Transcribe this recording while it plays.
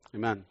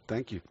Amen.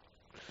 Thank you.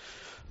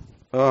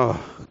 Oh,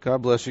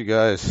 God bless you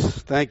guys.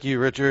 Thank you,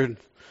 Richard.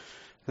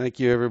 Thank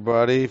you,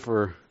 everybody,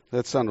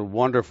 that sounded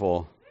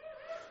wonderful.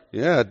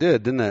 Yeah, it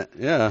did, didn't it?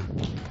 Yeah.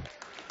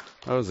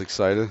 I was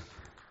excited.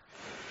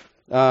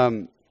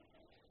 I've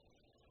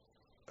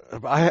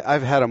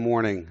had a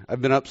morning.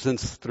 I've been up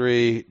since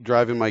 3,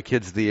 driving my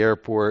kids to the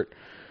airport.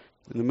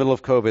 In the middle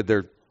of COVID,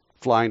 they're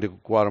flying to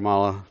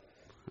Guatemala.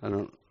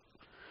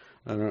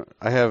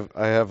 I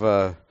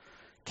have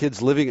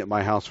kids living at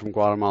my house from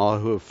Guatemala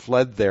who have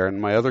fled there,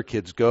 and my other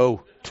kids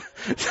go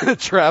to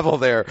travel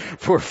there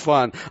for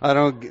fun.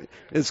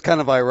 It's kind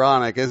of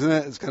ironic, isn't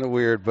it? It's kind of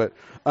weird, but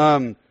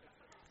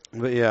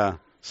yeah.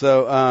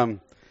 So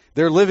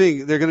they're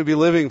going to be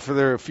living for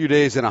their few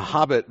days in a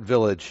hobbit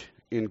village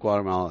in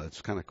Guatemala.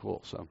 It's kind of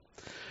cool. So,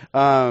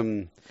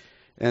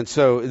 and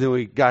so then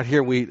we got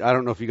here. I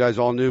don't know if you guys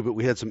all knew, but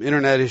we had some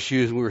internet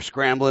issues, and we were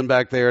scrambling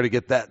back there to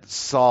get that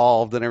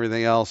solved and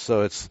everything else.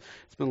 So it's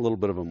been a little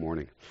bit of a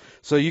morning.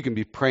 So you can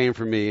be praying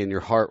for me in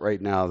your heart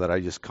right now that I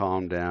just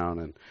calm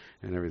down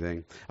and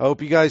everything. I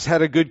hope you guys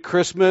had a good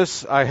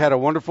Christmas. I had a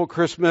wonderful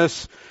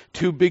Christmas.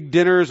 2 big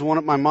dinners, one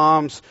at my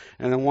mom's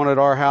and then one at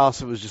our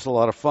house. It was just a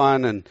lot of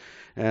fun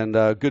and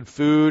good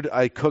food.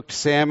 I cooked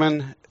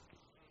salmon,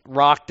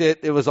 rocked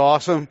it. It was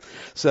awesome.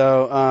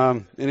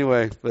 So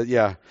anyway, but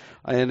yeah.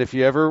 And if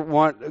you ever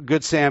want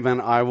good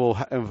salmon, I will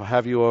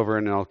have you over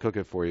and I'll cook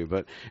it for you.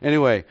 But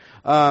anyway,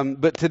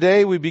 but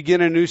today we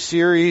begin a new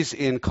series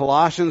in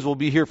Colossians. We'll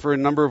be here for a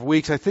number of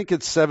weeks. I think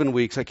it's 7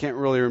 weeks. I can't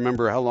really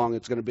remember how long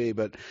it's going to be.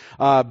 But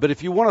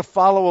if you want to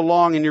follow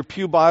along in your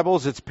pew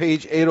Bibles, it's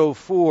page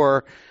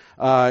 804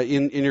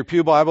 in your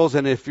pew Bibles.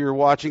 And if you're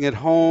watching at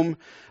home,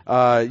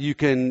 you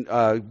can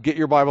get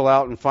your Bible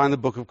out and find the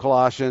book of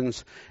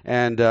Colossians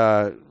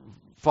and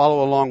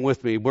follow along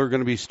with me. We're going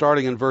to be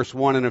starting in verse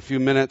 1 in a few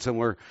minutes,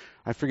 and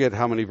I forget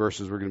how many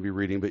verses we're going to be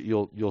reading, but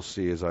you'll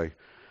see as I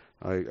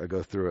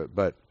go through it.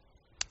 But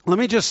let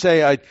me just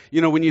say,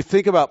 when you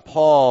think about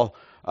Paul,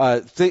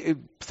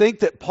 think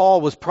that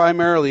Paul was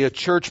primarily a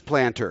church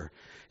planter.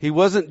 He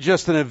wasn't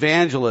just an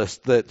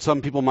evangelist that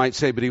some people might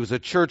say, but he was a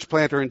church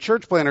planter, and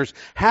church planters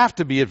have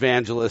to be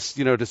evangelists,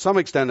 to some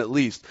extent at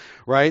least,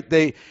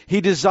 right?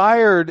 His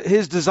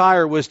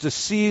desire was to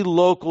see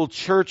local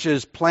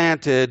churches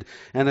planted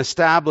and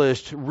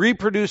established,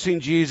 reproducing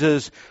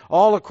Jesus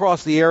all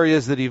across the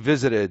areas that he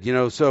visited,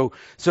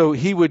 so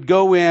he would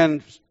go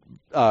in,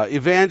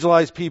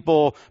 evangelize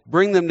people,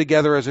 bring them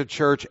together as a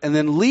church, and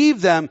then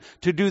leave them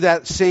to do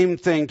that same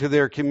thing to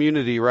their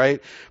community,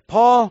 right?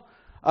 Paul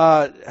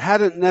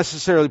hadn't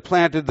necessarily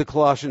planted the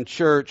Colossian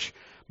church,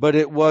 but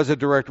it was a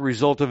direct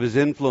result of his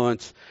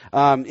influence.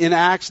 In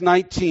Acts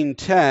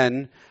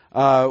 19:10,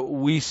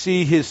 we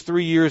see his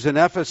 3 years in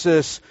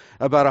Ephesus,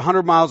 about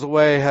 100 miles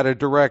away, had a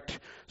direct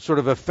sort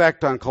of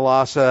effect on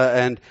Colossae,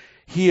 and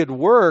he had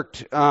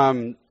worked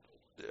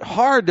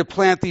hard to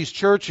plant these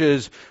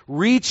churches,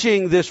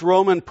 reaching this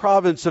Roman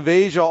province of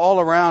Asia all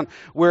around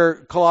where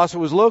Colossae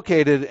was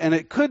located. And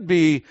it could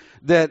be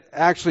that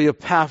actually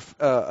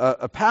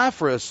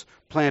Epaphras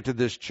planted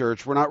this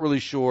church. We're not really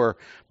sure,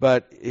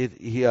 but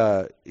he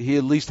at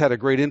least had a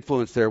great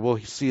influence there. We'll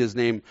see his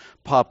name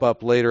pop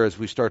up later as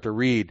we start to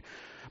read.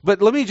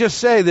 But let me just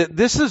say that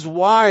this is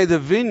why the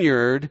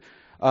Vineyard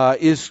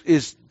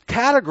is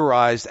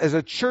categorized as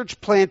a church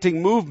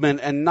planting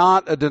movement and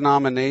not a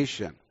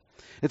denomination.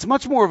 It's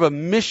much more of a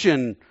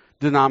mission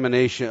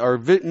denomination or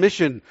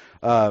mission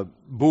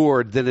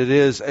board than it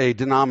is a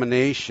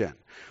denomination.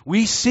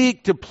 We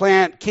seek to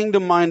plant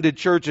kingdom-minded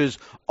churches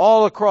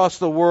all across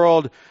the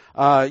world,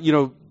 that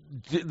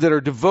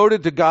are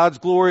devoted to God's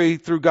glory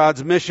through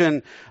God's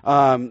mission,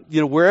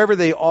 wherever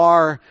they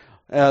are,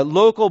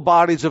 local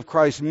bodies of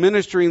Christ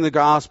ministering the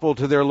gospel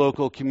to their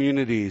local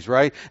communities,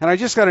 right? And I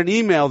just got an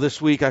email this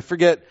week. I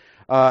forget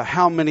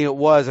how many it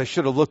was. I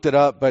should have looked it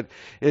up, but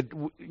it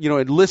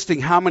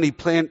listing how many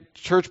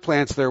church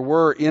plants there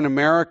were in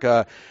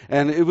America,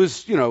 and it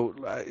was,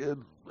 I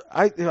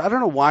don't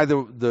know why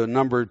the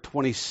number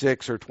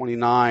 26 or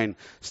 29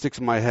 sticks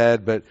in my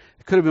head, but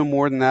it could have been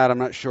more than that. I'm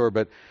not sure,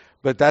 but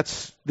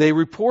they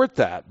report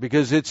that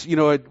because it's,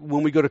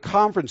 when we go to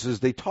conferences,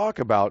 they talk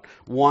about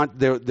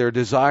their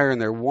desire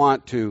and their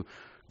want to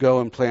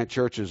go and plant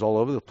churches all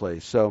over the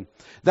place. So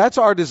that's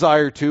our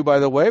desire too, by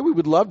the way. We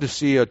would love to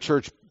see a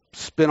church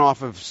spin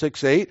off of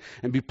 6-8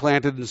 and be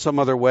planted in some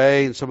other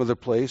way, in some other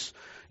place,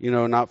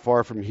 not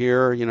far from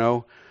here,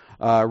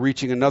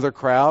 reaching another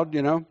crowd,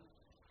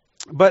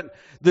 But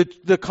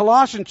the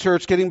Colossian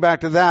church, getting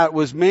back to that,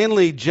 was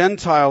mainly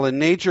Gentile in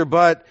nature,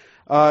 but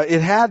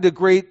it had a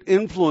great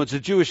influence, a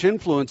Jewish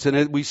influence in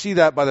it. We see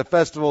that by the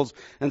festivals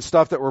and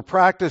stuff that were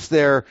practiced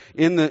there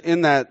in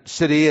that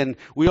city. And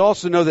we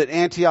also know that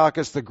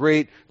Antiochus the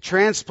Great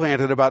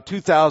transplanted about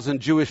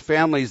 2,000 Jewish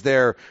families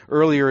there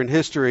earlier in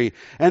history.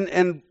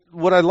 And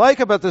what I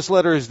like about this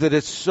letter is that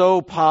it's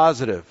so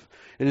positive.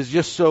 It is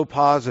just so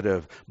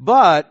positive.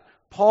 But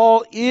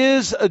Paul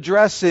is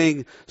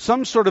addressing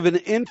some sort of an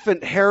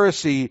infant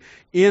heresy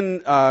in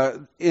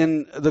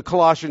the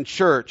Colossian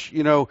church.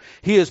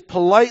 He is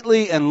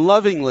politely and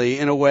lovingly,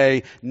 in a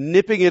way,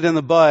 nipping it in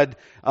the bud,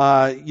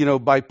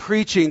 by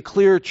preaching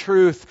clear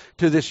truth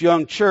to this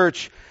young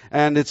church.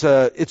 And it's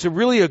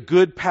really a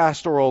good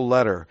pastoral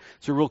letter.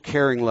 It's a real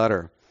caring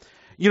letter.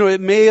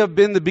 It may have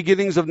been the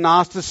beginnings of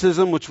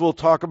Gnosticism, which we'll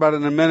talk about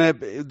in a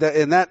minute,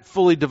 and that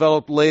fully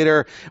developed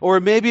later. Or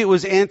maybe it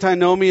was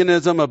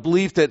antinomianism, a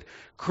belief that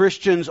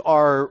Christians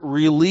are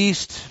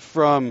released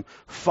from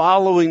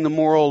following the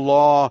moral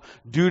law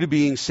due to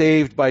being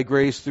saved by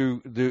grace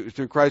through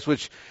Christ,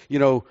 which,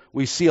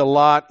 we see a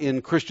lot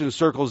in Christian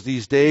circles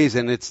these days,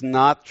 and it's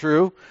not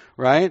true,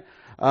 right?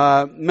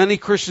 Many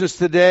Christians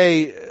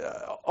today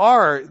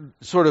are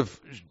sort of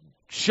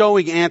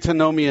showing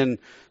antinomian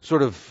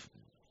sort of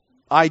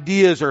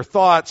ideas or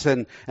thoughts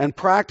and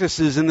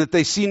practices, and that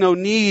they see no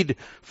need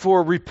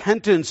for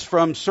repentance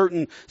from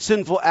certain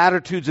sinful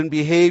attitudes and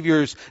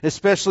behaviors,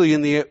 especially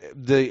in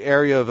the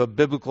area of a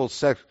biblical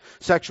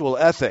sexual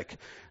ethic.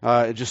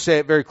 Just say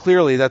it very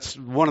clearly. That's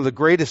one of the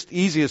greatest,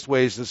 easiest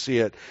ways to see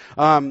it.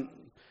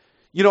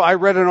 I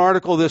read an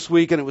article this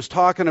week, and it was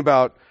talking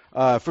about,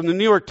 from the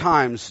New York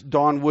Times,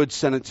 Don Wood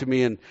sent it to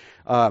me, and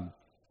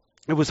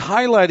it was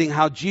highlighting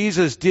how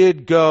Jesus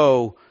did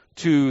go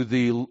to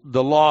the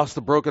lost,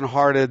 the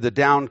brokenhearted, the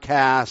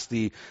downcast,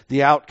 the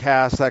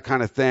outcast, that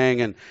kind of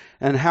thing,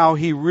 and how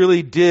he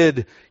really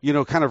did,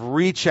 kind of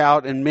reach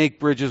out and make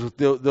bridges with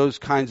those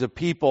kinds of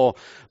people.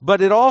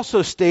 But it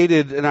also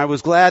stated, and I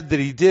was glad that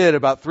he did,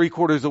 about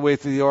 3/4 of the way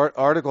through the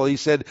article, he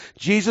said,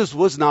 Jesus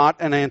was not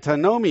an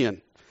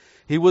antinomian.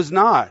 He was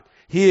not.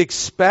 He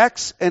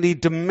expects and he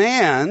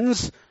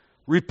demands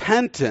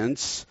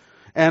repentance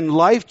and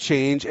life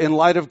change in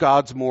light of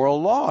God's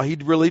moral law. He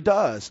really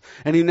does.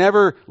 And he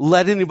never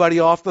let anybody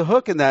off the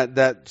hook in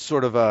that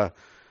sort of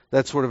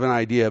an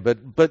idea.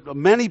 But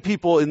many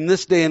people in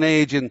this day and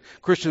age in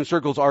Christian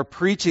circles are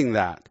preaching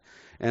that.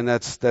 And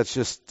that's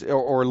just,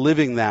 or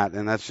living that,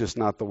 and that's just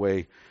not the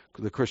way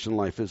the Christian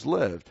life is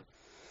lived.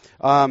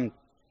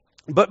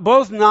 But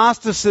both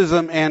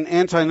Gnosticism and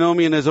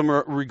antinomianism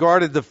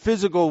regarded the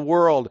physical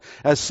world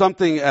as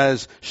something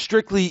as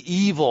strictly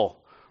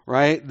evil,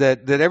 right?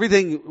 That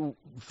everything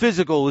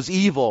physical was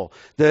evil.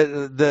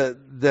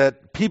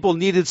 That people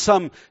needed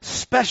some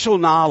special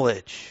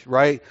knowledge,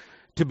 right,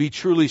 to be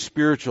truly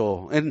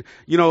spiritual. And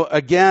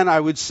again, I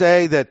would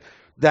say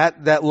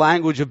that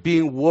language of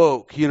being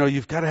woke,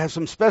 you've got to have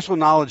some special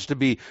knowledge to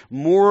be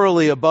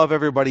morally above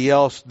everybody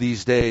else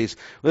these days.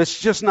 That's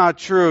just not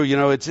true.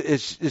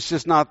 It's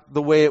just not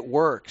the way it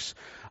works.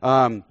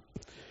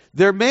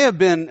 There may have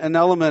been an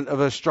element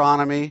of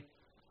astronomy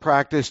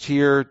practiced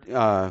here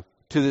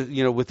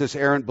with this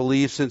errant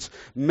belief, since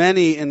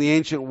many in the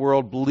ancient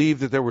world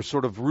believed that there were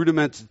sort of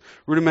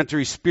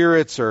rudimentary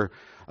spirits or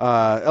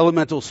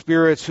elemental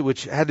spirits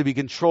which had to be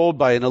controlled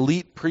by an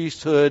elite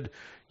priesthood,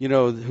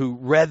 who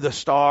read the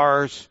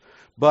stars.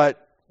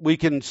 But we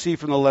can see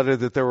from the letter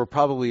that there were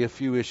probably a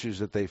few issues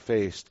that they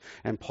faced,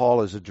 and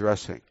Paul is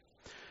addressing.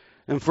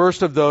 And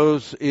first of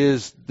those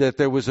is that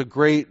there was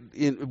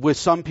with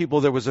some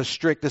people there was a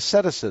strict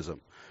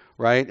asceticism,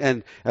 right?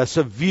 And a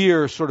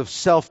severe sort of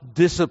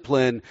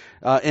self-discipline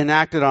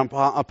enacted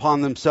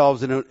upon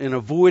themselves in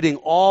avoiding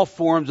all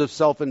forms of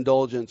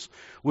self-indulgence,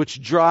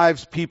 which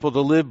drives people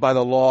to live by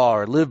the law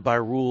or live by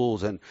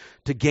rules and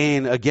to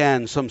gain,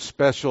 again, some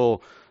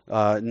special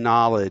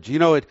knowledge.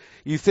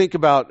 You think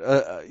about,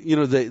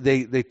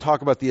 they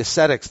talk about the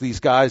ascetics, these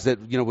guys that,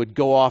 would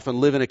go off and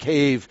live in a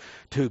cave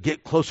to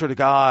get closer to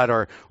God,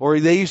 or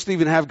they used to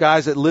even have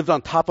guys that lived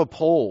on top of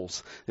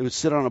poles. They would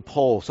sit on a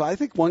pole. So I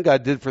think one guy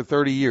did for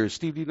 30 years.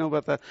 Steve, do you know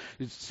about that?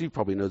 Steve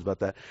probably knows about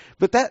that.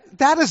 But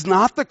that is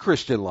not the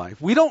Christian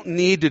life. We don't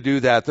need to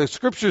do that. The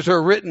scriptures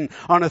are written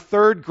on a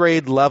third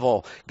grade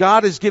level.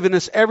 God has given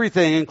us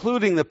everything,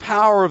 including the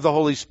power of the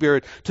Holy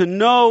Spirit, to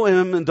know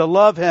Him and to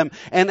love Him.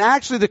 And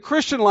actually the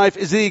Christian life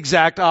is the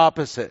exact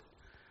opposite.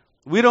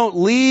 We don't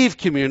leave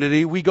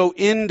community, we go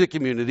into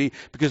community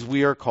because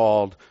we are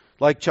called,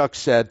 like Chuck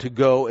said, to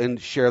go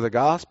and share the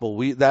gospel.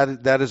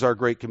 That is our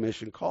Great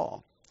Commission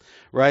call,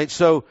 right?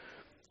 So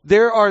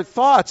there are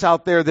thoughts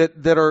out there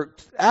that are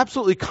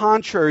absolutely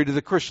contrary to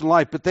the Christian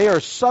life, but they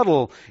are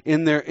subtle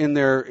in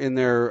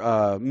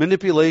their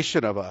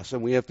manipulation of us,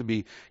 and we have to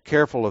be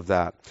careful of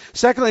that.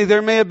 Secondly,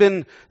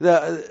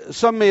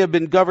 some may have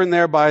been governed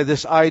there by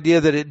this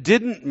idea that it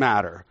didn't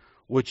matter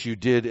what you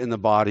did in the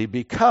body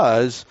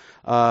because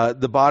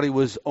the body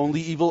was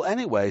only evil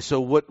anyway. So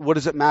what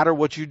does it matter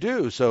what you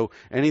do? So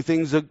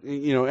anything's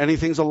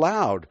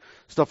allowed,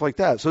 stuff like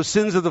that. So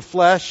sins of the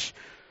flesh,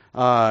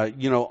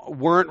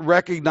 weren't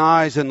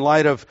recognized in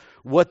light of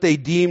what they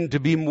deemed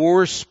to be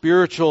more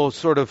spiritual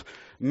sort of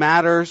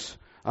matters.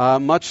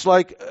 Much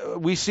like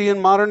we see in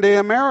modern day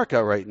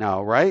America right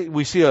now, right?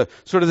 We see a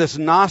sort of this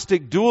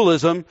Gnostic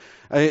dualism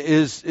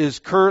is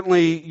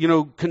currently,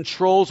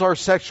 controls our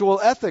sexual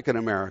ethic in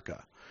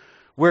America,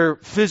 where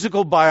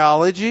physical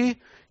biology,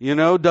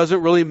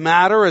 doesn't really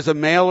matter as a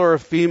male or a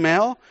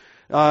female.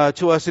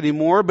 to us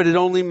anymore, but it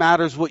only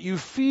matters what you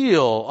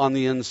feel on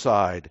the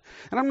inside.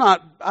 And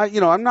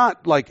I'm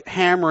not like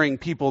hammering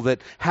people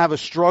that have a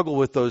struggle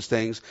with those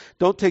things.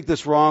 Don't take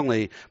this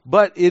wrongly,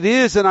 but it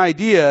is an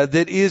idea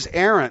that is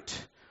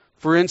errant.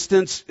 For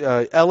instance,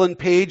 Ellen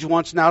Page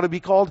wants now to be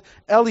called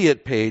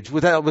Elliot Page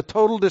with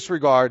total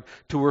disregard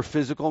to her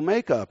physical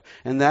makeup.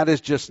 And that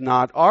is just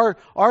not.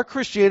 Our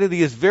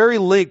Christianity is very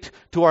linked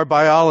to our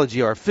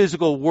biology, our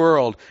physical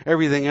world,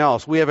 everything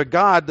else. We have a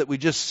God that we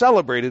just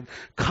celebrated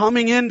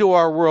coming into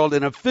our world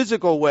in a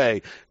physical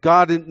way.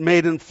 God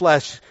made in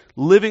flesh,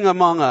 living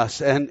among us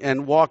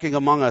and walking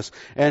among us.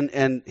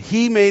 And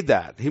He made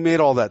that. He made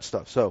all that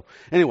stuff. So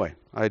anyway,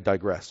 I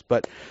digress.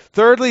 But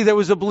thirdly, there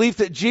was a belief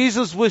that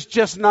Jesus was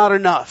just not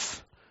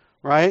enough,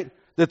 right?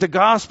 That the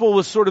gospel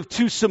was sort of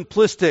too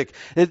simplistic.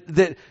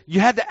 That you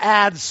had to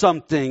add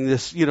something,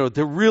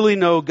 to really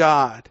know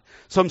God.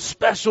 Some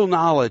special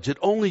knowledge that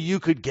only you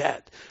could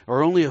get,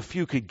 or only a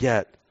few could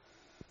get.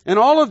 And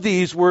all of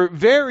these were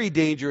very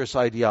dangerous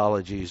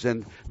ideologies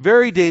and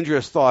very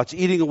dangerous thoughts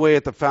eating away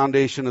at the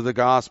foundation of the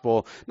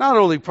gospel. Not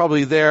only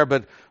probably there,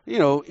 but,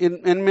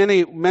 in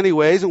many, many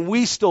ways. And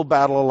we still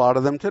battle a lot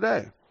of them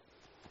today.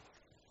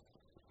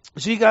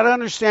 So you got to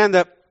understand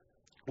that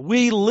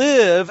we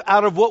live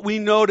out of what we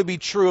know to be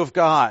true of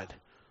God.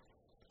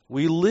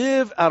 We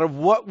live out of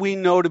what we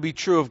know to be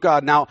true of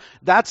God. Now,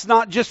 that's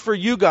not just for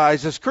you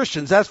guys as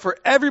Christians. That's for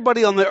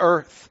everybody on the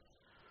earth.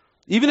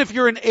 Even if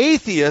you're an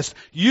atheist,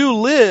 you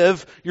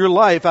live your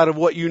life out of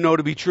what you know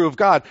to be true of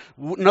God.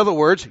 In other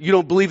words, you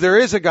don't believe there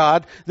is a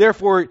God,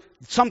 therefore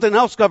something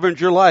else governs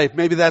your life.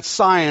 Maybe that's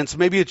science,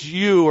 maybe it's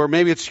you, or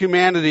maybe it's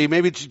humanity,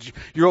 maybe it's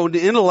your own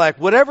intellect.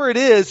 Whatever it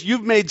is,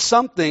 you've made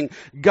something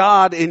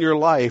God in your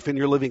life and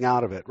you're living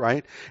out of it,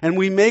 right? And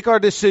we make our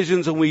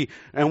decisions and we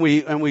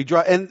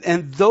drive,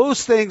 and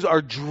those things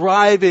are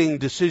driving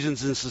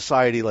decisions in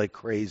society like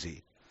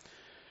crazy.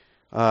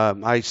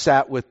 I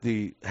sat with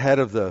the head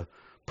of the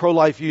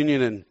Pro-Life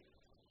Union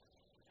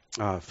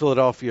in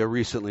Philadelphia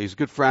recently. He's a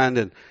good friend,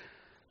 and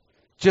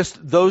just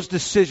those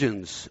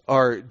decisions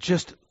are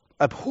just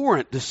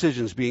abhorrent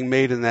decisions being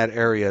made in that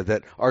area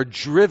that are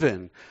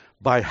driven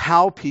by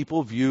how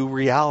people view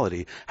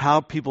reality,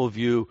 how people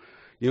view,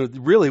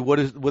 really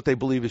what they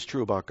believe is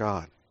true about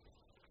God.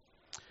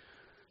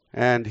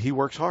 And he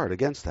works hard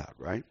against that,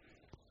 right?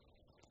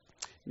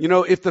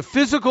 If the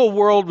physical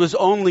world was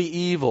only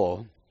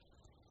evil,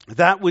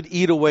 that would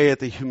eat away at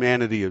the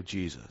humanity of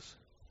Jesus.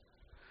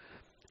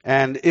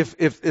 And if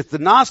the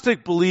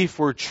Gnostic belief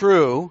were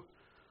true,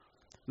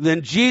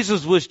 then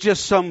Jesus was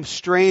just some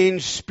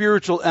strange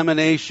spiritual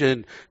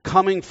emanation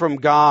coming from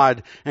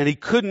God, and he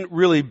couldn't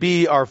really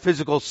be our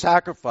physical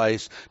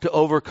sacrifice to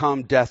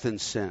overcome death and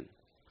sin.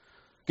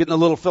 Getting a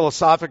little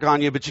philosophic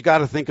on you, but you got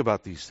to think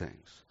about these things.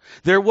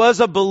 There was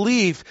a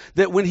belief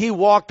that when he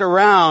walked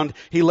around,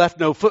 he left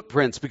no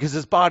footprints because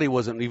his body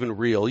wasn't even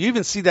real. You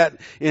even see that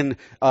in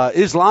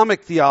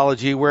Islamic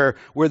theology where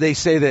they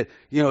say that,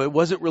 it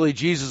wasn't really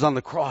Jesus on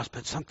the cross,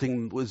 but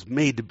something was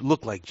made to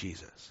look like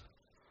Jesus.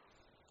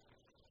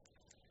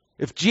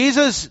 If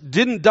Jesus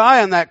didn't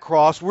die on that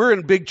cross, we're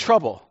in big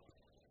trouble,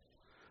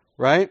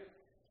 right?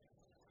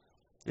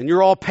 And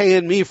you're all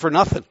paying me for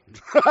nothing,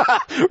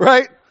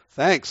 right?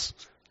 Thanks,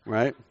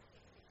 right?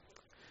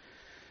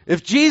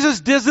 If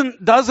Jesus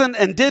doesn't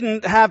and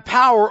didn't have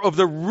power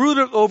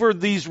over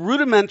these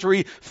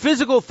rudimentary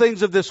physical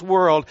things of this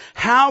world,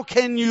 how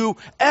can you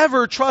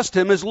ever trust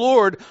him as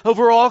Lord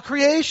over all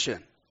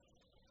creation?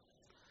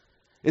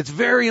 It's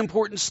very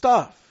important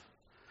stuff.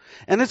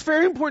 And it's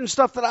very important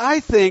stuff that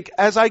I think,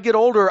 as I get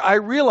older, I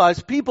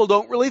realize people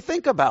don't really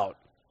think about.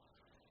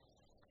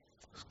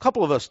 A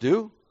couple of us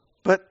do,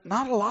 but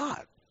not a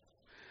lot.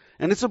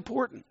 And it's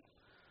important.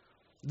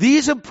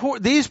 These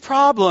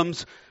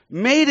problems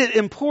made it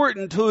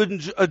important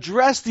to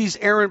address these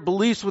errant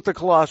beliefs with the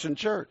Colossian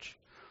church.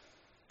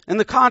 And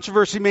the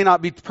controversy may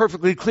not be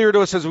perfectly clear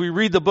to us as we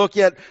read the book,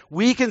 yet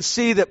we can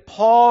see that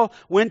Paul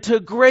went to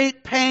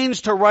great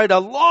pains to write a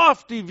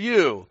lofty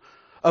view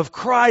of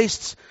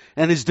Christ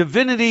and his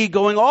divinity,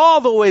 going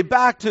all the way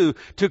back to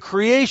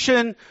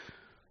creation,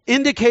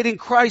 indicating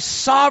Christ's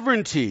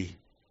sovereignty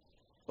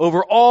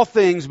over all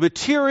things,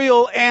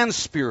 material and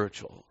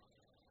spiritual.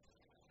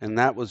 And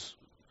that was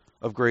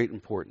of great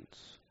importance.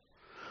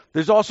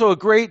 There's also a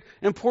great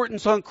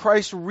importance on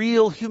Christ's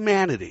real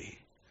humanity.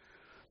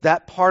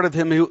 That part of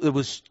him that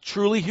was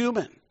truly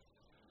human.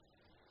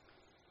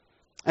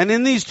 And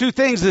in these two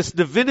things, this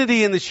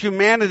divinity and this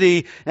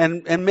humanity,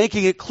 and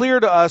making it clear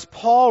to us,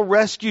 Paul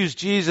rescues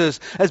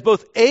Jesus as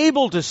both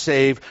able to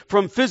save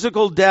from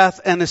physical death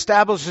and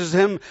establishes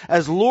him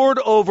as Lord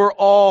over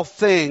all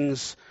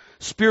things,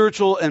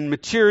 spiritual and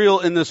material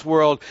in this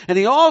world. And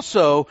he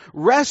also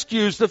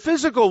rescues the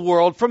physical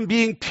world from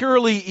being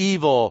purely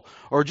evil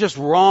or just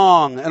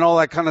wrong and all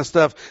that kind of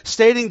stuff,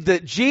 stating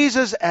that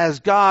Jesus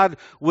as God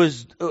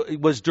was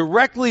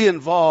directly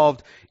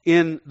involved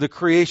in the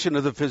creation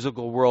of the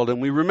physical world.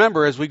 And we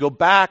remember as we go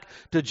back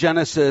to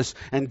Genesis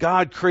and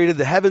God created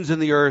the heavens and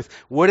the earth,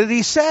 what did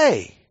he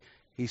say?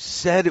 He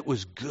said it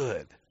was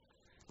good.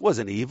 It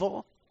wasn't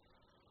evil.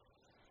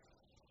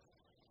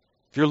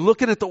 if you're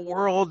looking at the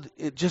world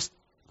just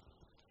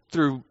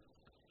through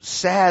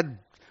sad,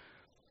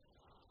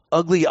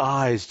 ugly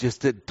eyes,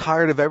 just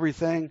tired of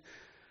everything,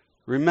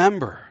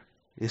 remember,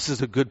 this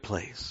is a good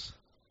place.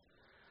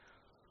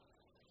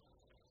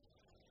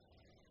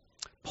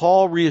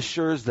 Paul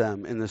reassures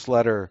them in this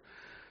letter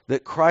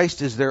that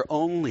Christ is their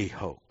only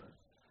hope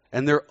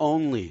and their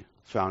only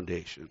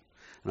foundation.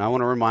 And I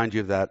want to remind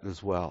you of that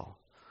as well.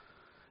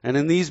 And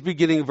in these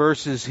beginning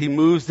verses, he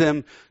moves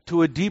them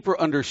to a deeper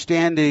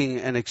understanding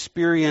and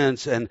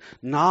experience and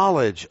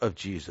knowledge of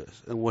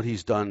Jesus and what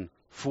he's done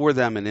for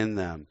them and in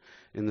them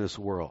in this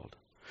world.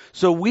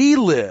 So we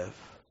live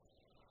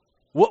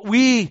what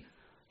we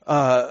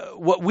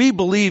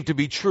believe to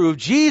be true of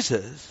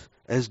Jesus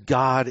as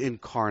God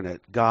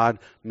incarnate, God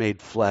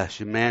made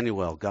flesh,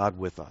 Emmanuel, God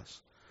with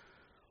us.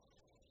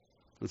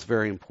 It's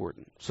very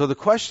important. So the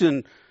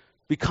question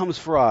becomes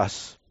for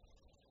us,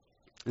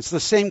 it's the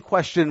same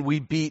question we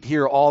beat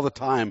here all the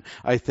time,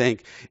 I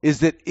think,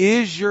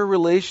 is your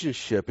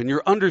relationship and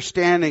your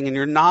understanding and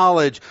your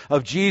knowledge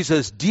of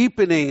Jesus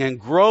deepening and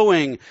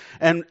growing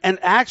and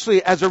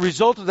actually as a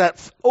result of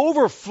that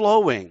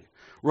overflowing,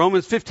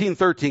 Romans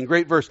 15:13,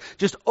 great verse,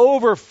 just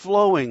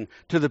overflowing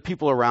to the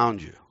people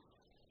around you.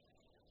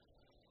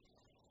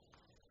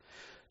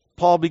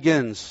 Paul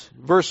begins,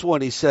 verse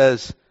 1, he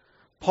says,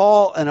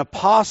 Paul, an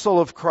apostle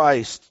of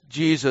Christ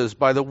Jesus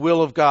by the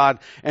will of God,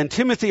 and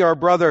Timothy, our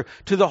brother,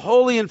 to the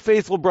holy and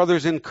faithful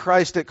brothers in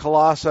Christ at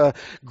Colossae,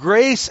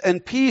 grace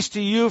and peace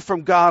to you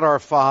from God our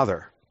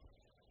Father.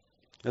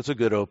 That's a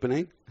good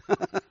opening.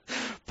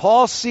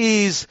 Paul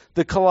sees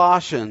the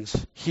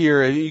Colossians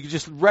here, and you can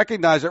just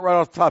recognize it right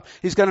off the top.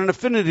 He's got an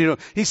affinity.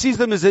 He sees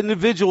them as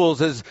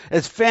individuals,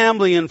 as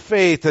family in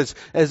faith,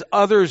 as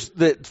others,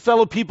 that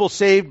fellow people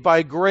saved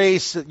by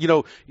grace.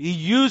 He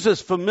uses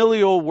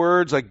familial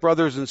words like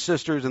brothers and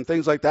sisters and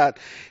things like that.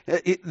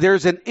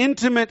 There's an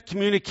intimate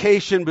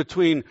communication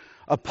between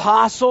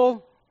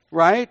apostle,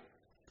 right?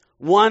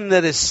 One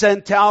that is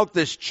sent out,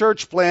 this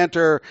church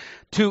planter,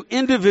 to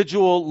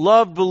individual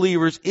loved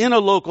believers in a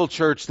local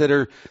church that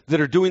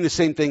are doing the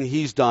same thing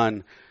he's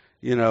done,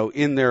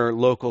 in their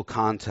local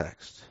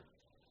context.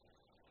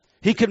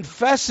 He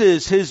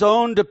confesses his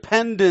own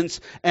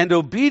dependence and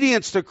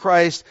obedience to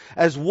Christ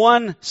as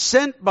one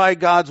sent by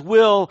God's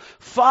will,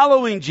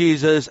 following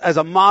Jesus as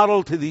a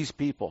model to these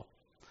people.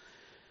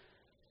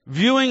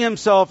 Viewing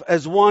himself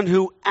as one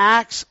who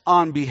acts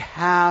on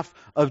behalf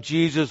of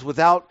Jesus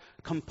without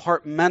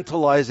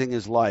compartmentalizing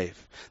his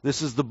life.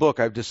 This is the book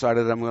I've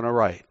decided I'm going to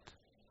write.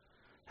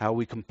 How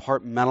we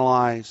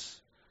compartmentalize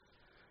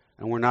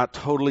and we're not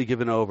totally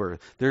given over.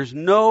 There's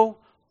no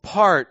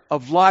part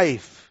of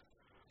life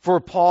for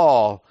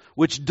Paul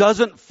which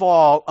doesn't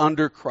fall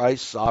under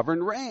Christ's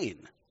sovereign reign.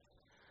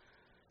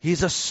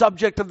 He's a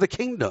subject of the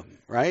kingdom,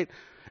 right?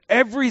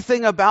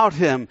 Everything about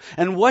him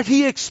and what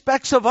he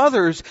expects of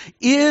others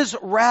is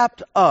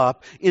wrapped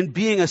up in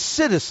being a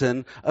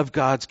citizen of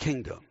God's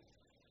kingdom.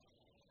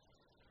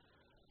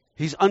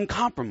 He's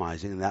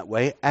uncompromising in that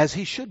way, as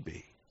he should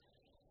be.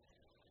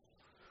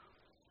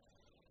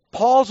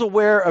 Paul's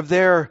aware of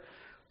their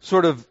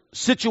sort of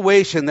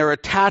situation, their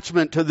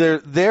attachment to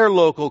their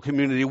local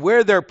community,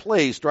 where they're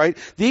placed, right?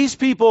 These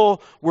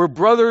people were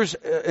brothers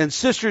and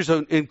sisters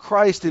in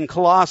Christ in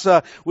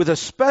Colossae with a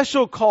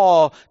special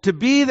call to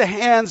be the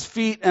hands,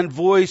 feet, and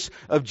voice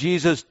of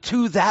Jesus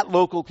to that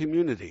local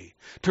community,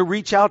 to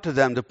reach out to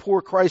them, to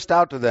pour Christ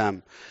out to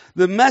them.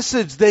 The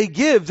message they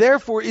give,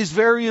 therefore, is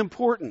very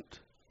important.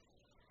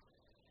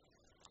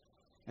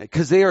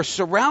 Because they are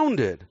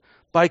surrounded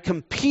by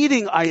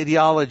competing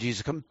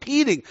ideologies,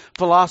 competing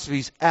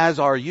philosophies, as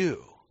are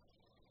you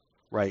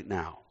right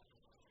now.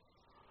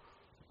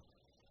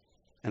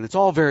 And it's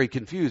all very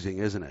confusing,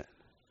 isn't it?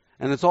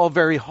 And it's all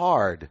very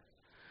hard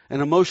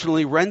and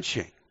emotionally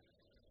wrenching.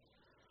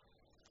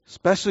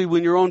 Especially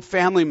when your own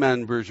family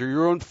members or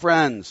your own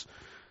friends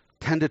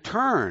tend to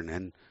turn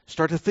and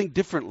start to think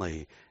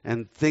differently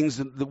and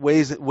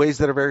ways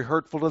that are very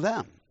hurtful to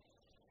them.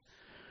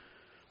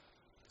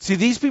 See,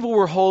 these people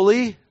were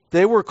holy.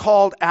 They were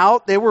called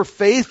out. They were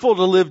faithful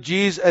to live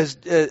Jesus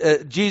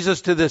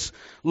to this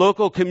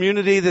local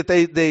community that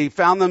they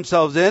found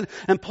themselves in.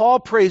 And Paul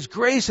prays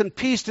grace and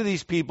peace to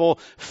these people,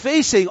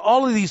 facing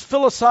all of these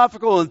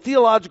philosophical and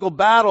theological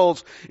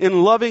battles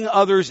in loving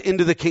others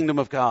into the kingdom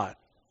of God.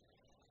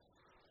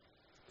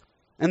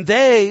 And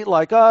they,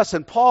 like us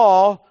and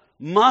Paul,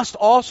 must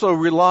also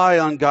rely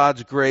on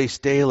God's grace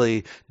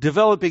daily,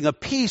 developing a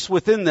peace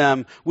within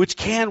them which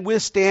can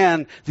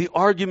withstand the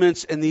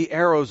arguments and the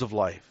arrows of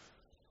life,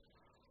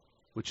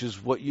 which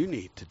is what you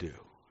need to do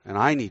and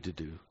I need to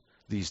do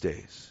these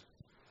days.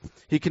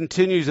 He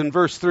continues in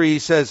verse 3, he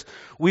says,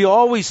 we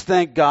always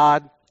thank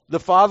God, the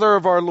Father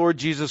of our Lord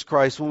Jesus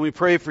Christ, when we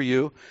pray for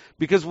you,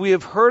 because we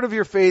have heard of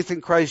your faith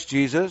in Christ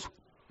Jesus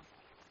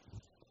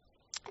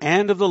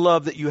and of the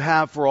love that you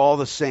have for all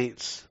the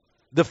saints.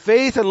 The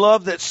faith and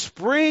love that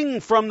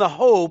spring from the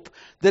hope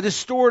that is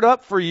stored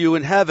up for you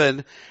in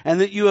heaven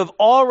and that you have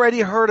already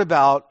heard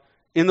about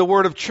in the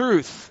word of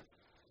truth,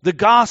 the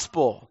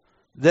gospel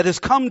that has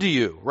come to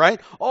you, right?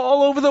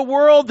 All over the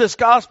world, this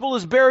gospel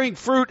is bearing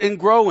fruit and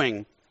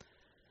growing,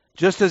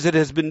 just as it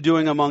has been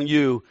doing among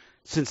you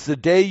since the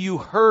day you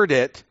heard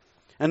it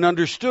and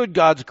understood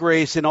God's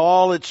grace in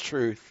all its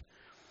truth.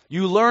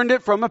 You learned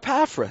it from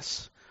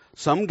Epaphras.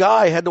 Some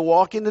guy had to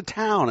walk into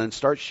town and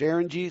start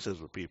sharing Jesus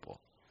with people,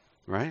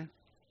 right?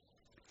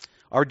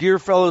 Our dear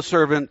fellow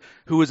servant,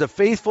 who is a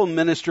faithful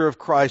minister of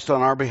Christ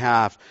on our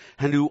behalf,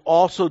 and who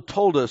also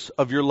told us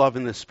of your love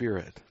in the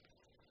Spirit.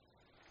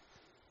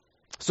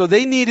 So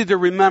they needed to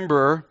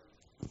remember,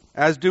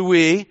 as do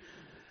we,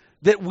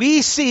 that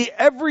we see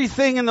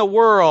everything in the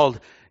world,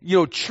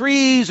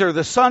 trees or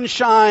the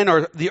sunshine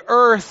or the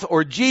earth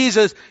or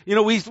Jesus.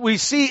 We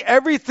see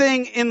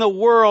everything in the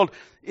world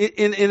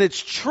in its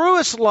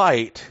truest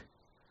light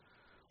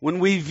when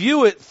we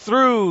view it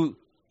through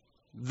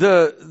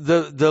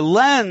the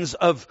lens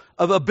of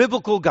a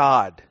biblical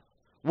God,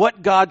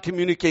 what God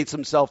communicates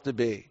himself to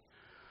be,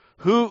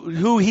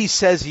 who he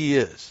says he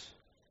is.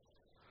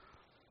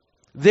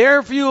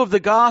 Their view of the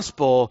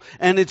gospel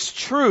and its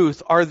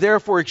truth are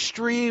therefore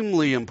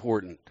extremely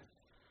important,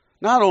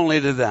 not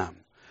only to them,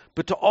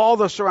 but to all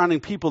the surrounding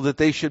people that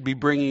they should be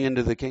bringing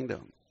into the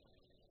kingdom.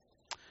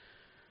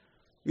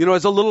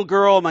 As a little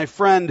girl, my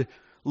friend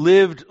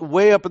lived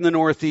way up in the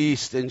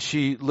Northeast, and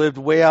she lived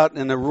way out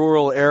in a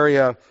rural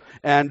area,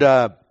 and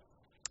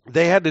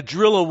they had to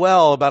drill a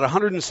well about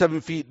 107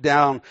 feet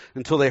down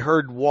until they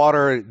heard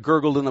water. It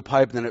gurgled in the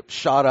pipe, and then it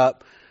shot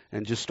up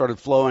and just started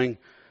flowing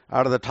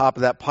out of the top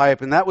of that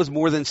pipe. And that was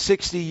more than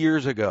 60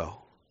 years ago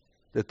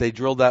that they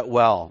drilled that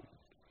well.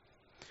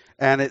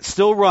 And it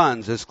still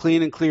runs as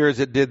clean and clear as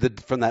it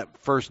did from that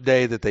first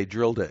day that they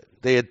drilled it.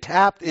 They had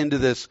tapped into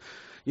this,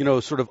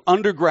 sort of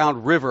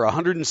underground river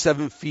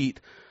 107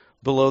 feet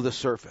below the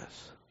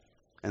surface.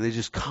 And they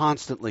just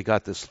constantly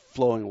got this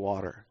flowing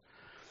water.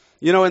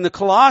 In the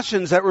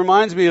Colossians, that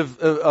reminds me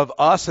of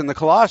us and the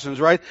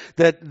Colossians, right?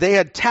 That they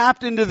had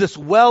tapped into this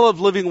well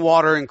of living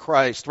water in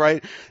Christ,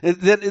 right?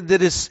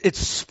 It's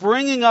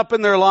springing up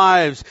in their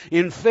lives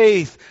in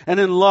faith and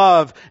in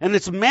love, and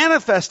it's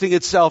manifesting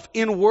itself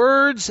in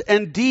words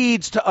and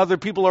deeds to other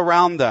people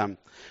around them.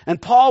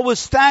 And Paul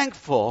was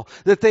thankful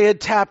that they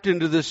had tapped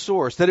into this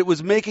source, that it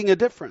was making a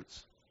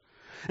difference.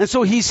 And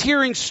so he's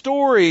hearing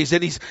stories,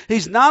 and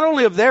he's not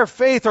only of their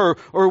faith or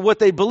what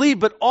they believe,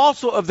 but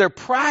also of their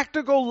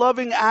practical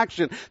loving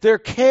action, their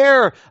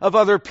care of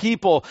other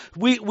people.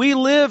 We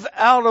live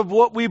out of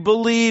what we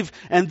believe,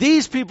 and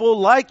these people,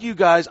 like you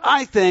guys,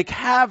 I think,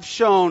 have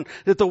shown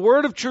that the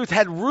word of truth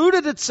had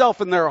rooted itself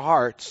in their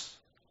hearts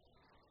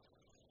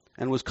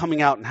and was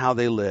coming out in how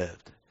they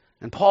lived.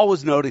 And Paul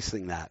was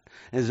noticing that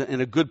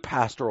in a good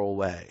pastoral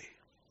way.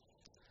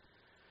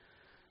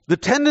 The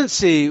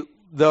tendency,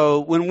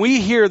 though, when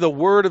we hear the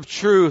word of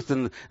truth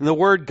and the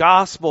word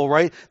gospel,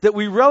 right, that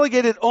we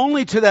relegate it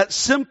only to that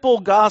simple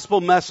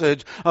gospel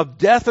message of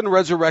death and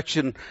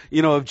resurrection,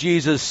 of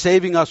Jesus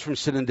saving us from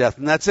sin and death.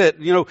 And that's it.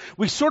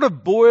 We sort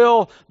of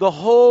boil the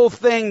whole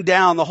thing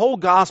down, the whole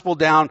gospel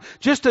down,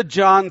 just to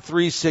John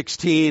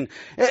 3:16.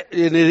 And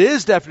it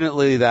is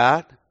definitely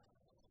that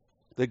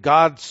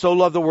God so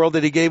loved the world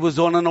that he gave his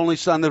one and only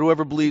Son, that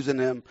whoever believes in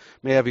him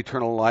may have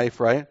eternal life,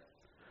 right?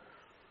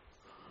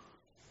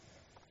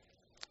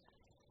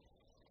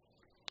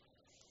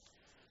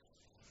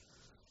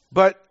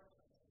 But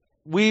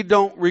we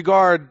don't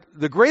regard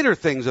the greater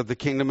things of the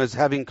kingdom as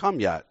having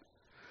come yet.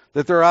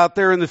 That they're out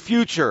there in the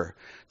future.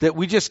 That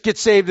we just get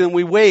saved and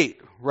we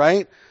wait,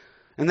 right?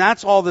 And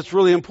that's all that's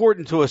really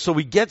important to us. So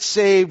we get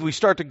saved, we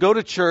start to go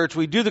to church,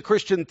 we do the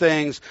Christian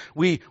things,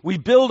 we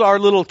build our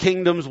little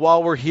kingdoms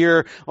while we're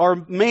here. Our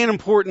main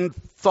important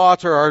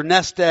thoughts are our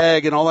nest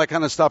egg and all that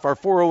kind of stuff, our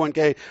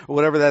 401k or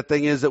whatever that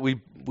thing is that we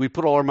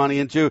put all our money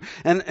into.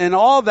 And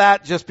all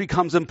that just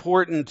becomes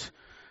important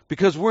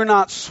because we're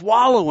not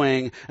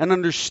swallowing and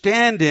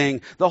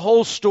understanding the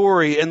whole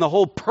story and the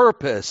whole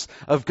purpose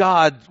of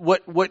God,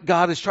 what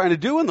God is trying to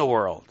do in the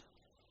world.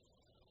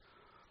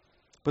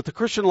 But the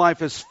Christian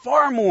life is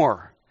far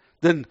more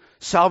than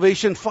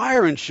salvation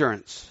fire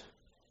insurance.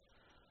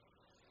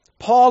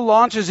 Paul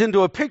launches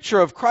into a picture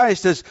of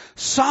Christ as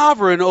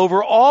sovereign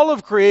over all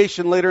of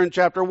creation later in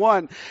chapter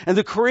 1, and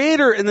the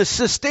creator and the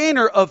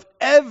sustainer of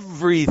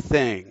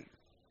everything.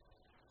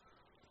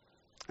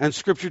 And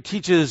Scripture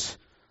teaches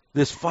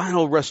this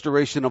final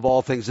restoration of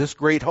all things, this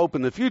great hope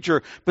in the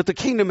future, but the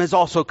kingdom has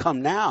also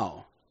come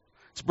now.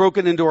 It's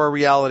broken into our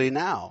reality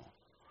now.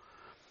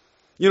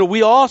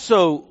 We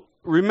also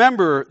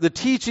remember the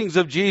teachings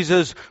of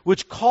Jesus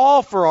which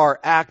call for our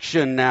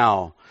action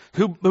now,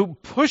 who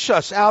push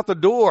us out the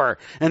door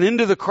and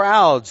into the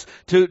crowds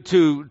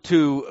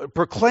to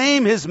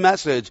proclaim his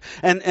message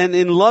and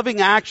in loving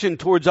action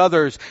towards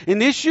others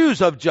in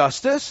issues of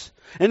justice,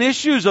 and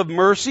issues of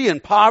mercy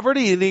and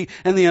poverty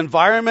and the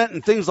environment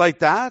and things like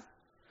that,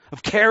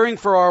 of caring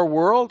for our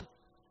world.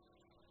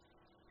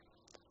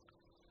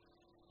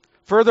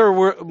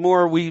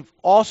 Furthermore, we've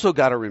also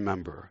got to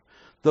remember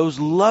those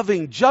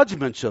loving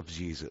judgments of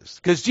Jesus.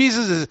 Because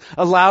Jesus is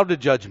allowed to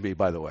judge me,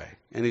 by the way,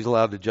 and he's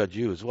allowed to judge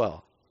you as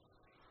well.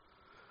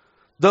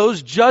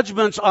 Those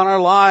judgments on our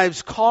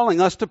lives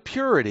calling us to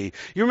purity.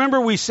 You remember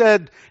we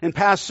said in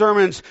past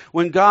sermons,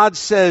 when God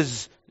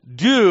says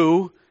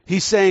do,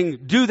 He's saying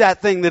do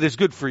that thing that is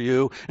good for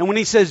you. And when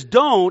He says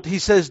don't, He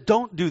says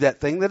don't do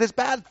that thing that is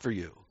bad for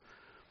you.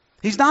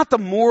 He's not the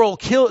moral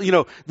kill,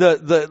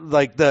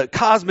 the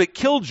cosmic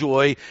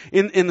killjoy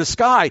in the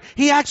sky.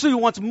 He actually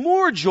wants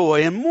more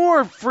joy and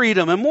more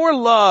freedom and more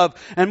love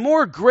and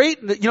more great,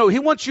 He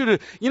wants you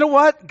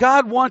to,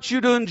 God wants you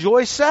to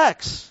enjoy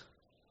sex.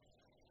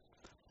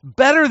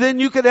 Better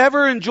than you could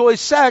ever enjoy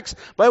sex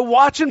by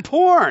watching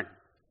porn.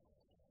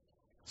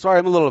 Sorry,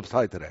 I'm a little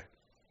uptight today.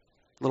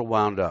 A little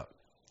wound up.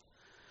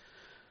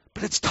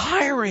 But it's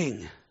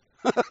tiring.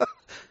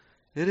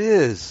 It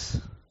is.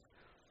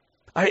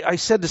 I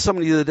said to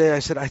somebody the other day, I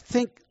said, I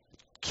think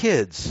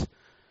kids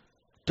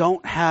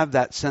don't have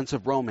that sense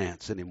of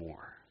romance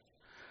anymore.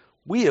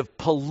 We have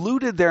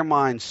polluted their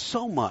minds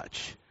so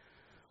much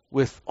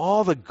with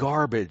all the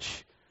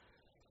garbage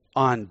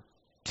on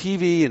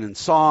TV and in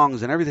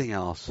songs and everything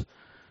else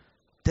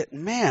that,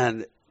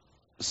 man,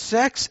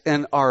 sex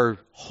and our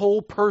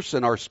whole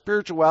person, our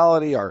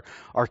spirituality, our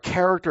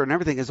character and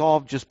everything has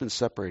all just been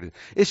separated.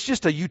 It's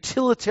just a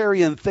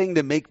utilitarian thing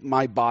to make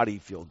my body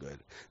feel good. And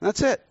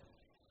that's it.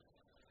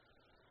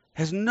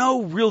 Has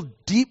no real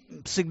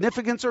deep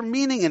significance or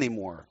meaning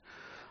anymore.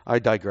 I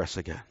digress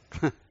again.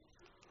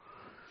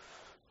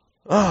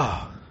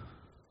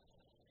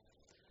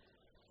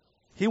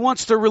 He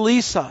wants to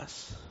release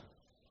us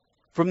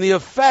from the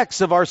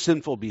effects of our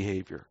sinful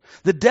behavior,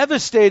 the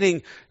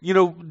devastating,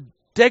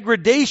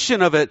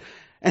 degradation of it.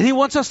 And He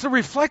wants us to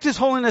reflect His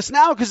holiness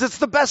now because it's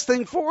the best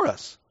thing for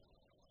us.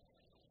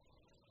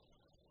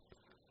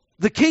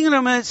 The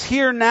kingdom is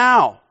here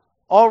now.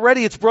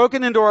 Already it's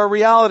broken into our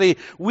reality.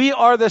 We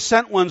are the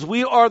sent ones.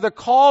 We are the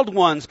called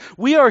ones.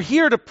 We are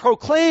here to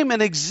proclaim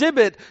and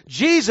exhibit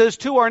Jesus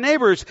to our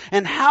neighbors.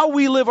 And how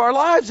we live our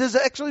lives is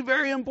actually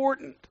very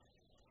important.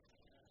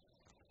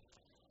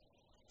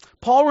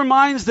 Paul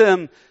reminds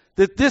them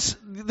that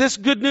this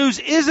good news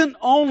isn't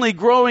only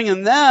growing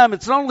in them,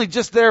 it's not only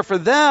just there for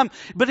them,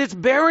 but it's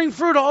bearing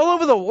fruit all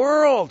over the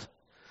world.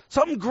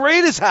 Something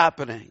great is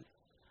happening.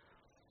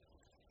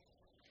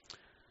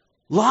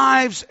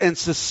 Lives and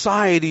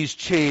societies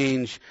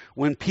change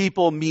when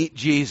people meet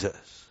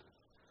Jesus.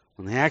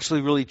 When they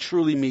actually really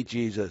truly meet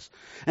Jesus.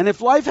 And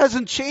if life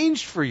hasn't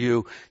changed for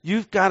you,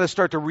 you've got to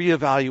start to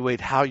reevaluate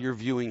how you're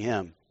viewing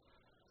Him.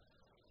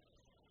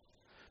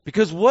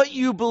 Because what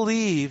you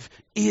believe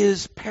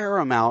is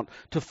paramount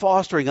to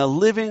fostering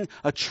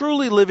a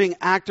truly living,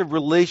 active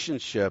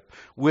relationship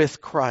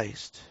with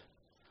Christ.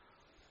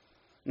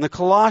 And the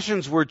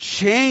Colossians were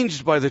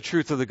changed by the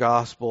truth of the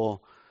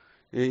gospel,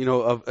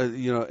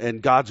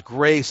 and God's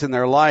grace in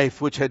their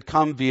life, which had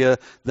come via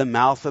the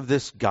mouth of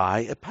this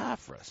guy,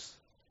 Epaphras.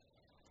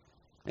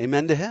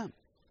 Amen to him.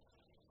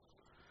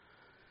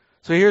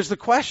 So here's the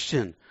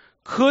question.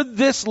 Could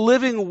this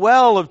living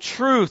well of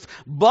truth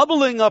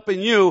bubbling up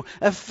in you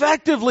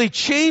effectively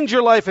change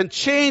your life and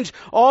change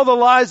all the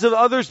lives of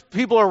others,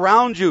 people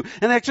around you,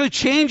 and actually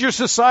change your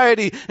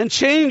society and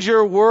change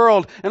your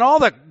world and all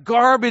the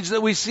garbage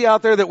that we see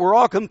out there that we're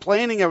all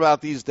complaining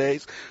about these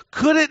days?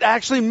 Could it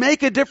actually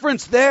make a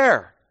difference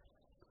there?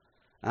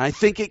 And I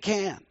think it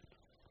can.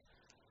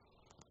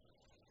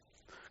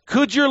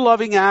 Could your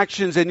loving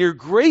actions and your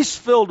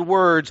grace-filled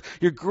words,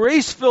 your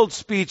grace-filled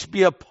speech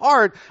be a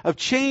part of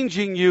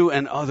changing you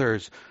and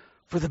others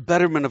for the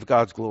betterment of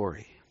God's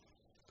glory?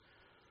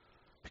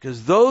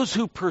 Because those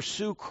who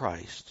pursue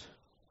Christ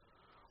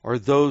are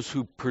those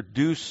who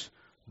produce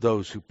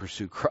those who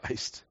pursue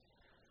Christ.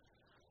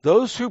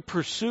 Those who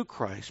pursue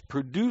Christ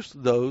produce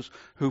those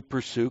who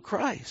pursue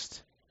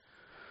Christ.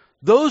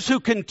 Those who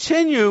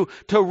continue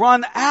to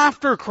run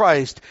after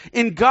Christ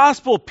in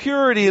gospel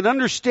purity and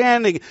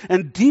understanding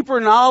and deeper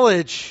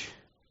knowledge,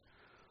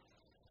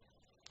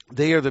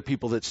 they are the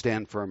people that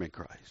stand firm in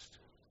Christ.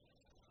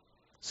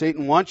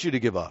 Satan wants you to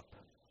give up.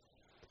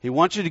 He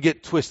wants you to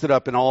get twisted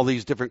up in all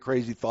these different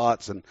crazy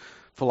thoughts and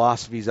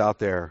philosophies out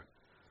there.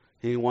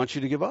 He wants you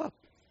to give up.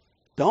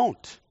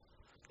 Don't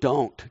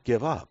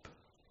give up.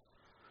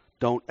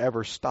 Don't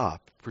ever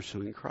stop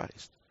pursuing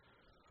Christ.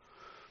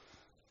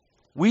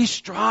 We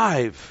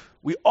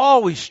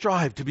always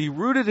strive to be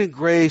rooted in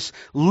grace,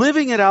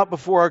 living it out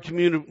before our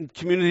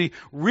community,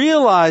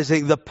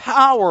 realizing the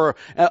power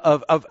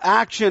of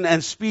action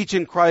and speech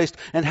in Christ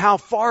and how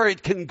far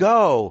it can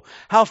go,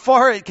 how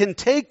far it can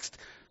take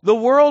the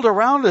world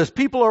around us,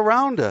 people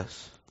around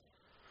us.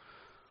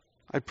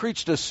 I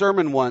preached a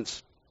sermon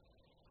once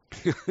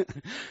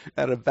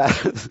at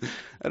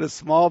a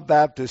small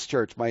Baptist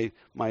church,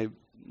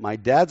 my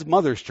dad's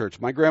mother's church,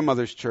 my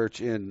grandmother's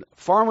church in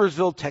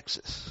Farmersville,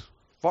 Texas.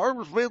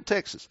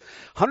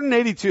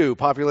 182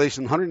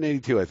 population,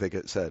 182 I think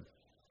it said.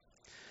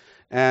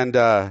 And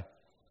a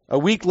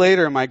week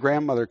later, my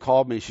grandmother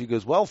called me. She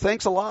goes, "Well,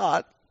 thanks a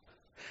lot."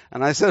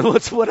 And I said,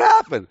 what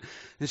happened?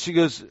 And she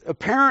goes,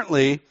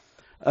 apparently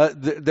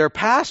their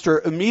pastor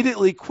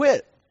immediately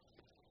quit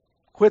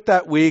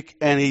that week,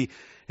 and he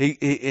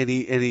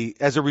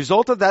as a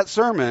result of that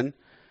sermon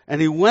And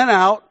he went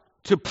out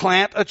to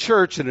plant a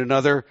church in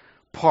another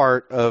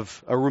a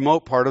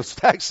remote part of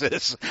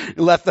Texas.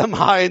 He left them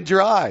high and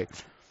dry.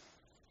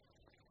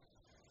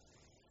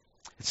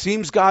 It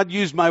seems God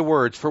used my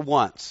words for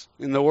once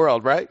in the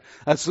world, right?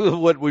 That's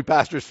what we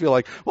pastors feel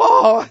like.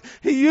 Whoa,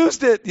 he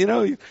used it.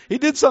 He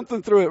did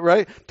something through it,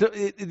 right?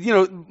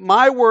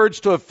 My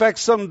words to affect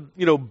some,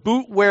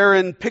 boot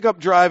wearing, pickup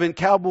driving,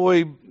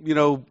 cowboy,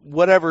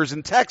 whatevers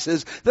in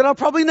Texas that I'll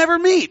probably never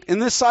meet in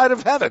this side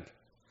of heaven.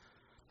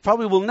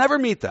 Probably will never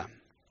meet them.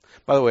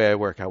 By the way, I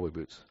wear cowboy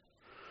boots.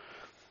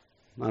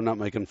 I'm not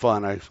making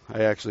fun. I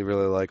actually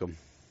really like them.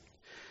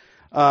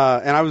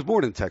 And I was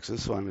born in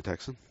Texas, so I'm a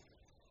Texan.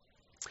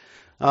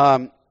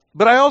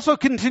 But I also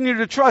continue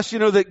to trust,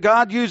 that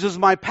God uses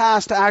my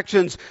past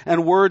actions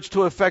and words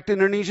to affect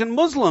Indonesian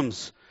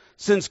Muslims.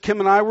 Since Kim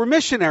and I were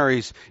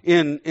missionaries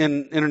in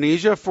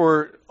Indonesia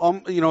for,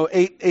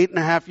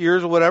 8.5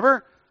 years or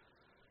whatever.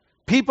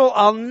 People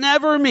I'll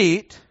never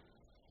meet,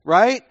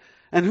 right?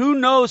 And who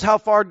knows how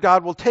far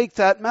God will take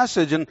that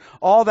message and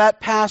all that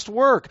past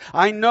work.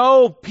 I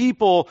know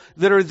people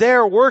that are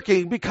there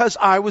working because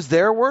I was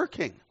there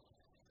working.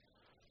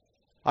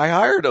 I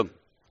hired them.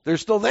 They're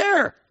still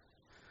there.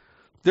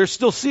 They're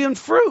still seeing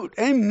fruit.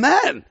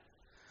 Amen.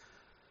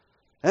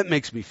 That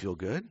makes me feel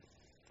good,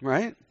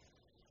 right?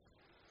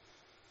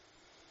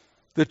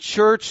 The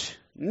church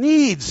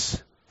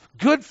needs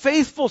good,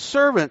 faithful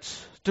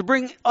servants to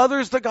bring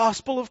others the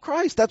gospel of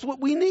Christ. That's what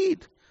we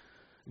need.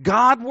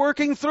 God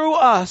working through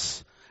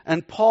us.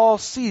 And Paul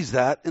sees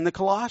that in the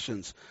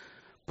Colossians.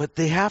 But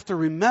they have to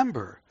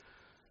remember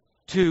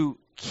to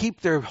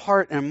keep their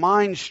heart and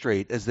mind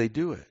straight as they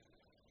do it.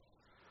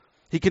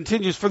 He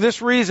continues, for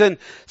this reason,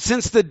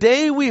 since the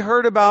day we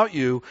heard about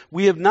you,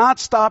 we have not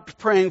stopped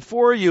praying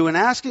for you and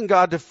asking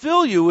God to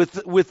fill you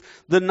with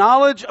the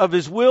knowledge of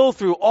His will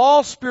through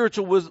all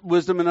spiritual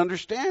wisdom and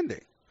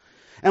understanding.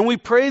 And we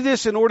pray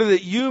this in order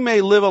that you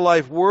may live a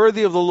life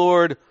worthy of the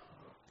Lord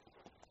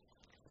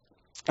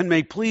and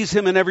may please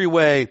Him in every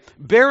way,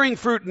 bearing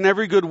fruit in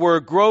every good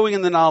work, growing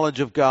in the knowledge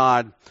of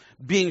God,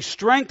 being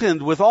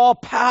strengthened with all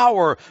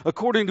power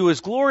according to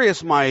His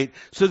glorious might,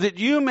 so that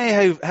you may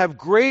have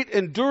great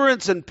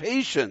endurance and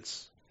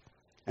patience,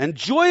 and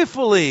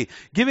joyfully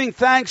giving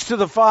thanks to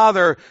the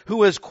Father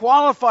who has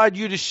qualified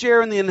you to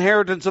share in the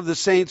inheritance of the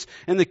saints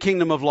in the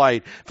kingdom of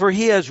light. For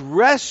He has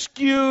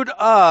rescued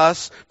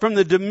us from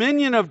the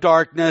dominion of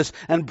darkness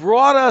and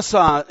brought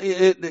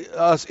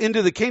us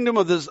into the kingdom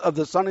of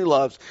the Son He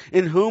loves,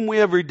 in whom we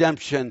have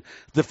redemption,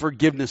 the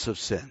forgiveness of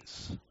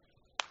sins.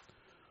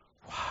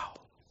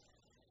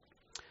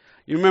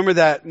 You remember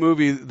that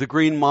movie, The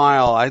Green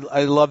Mile?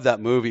 I love that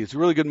movie. It's a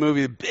really good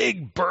movie. A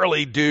big,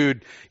 burly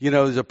dude,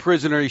 he's a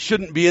prisoner. He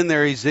shouldn't be in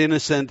there. He's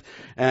innocent.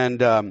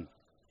 And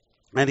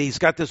he's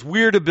got this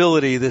weird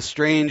ability, this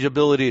strange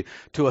ability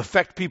to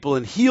affect people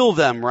and heal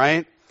them,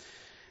 right?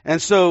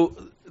 And so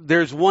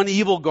there's one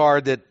evil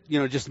guard that,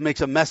 just makes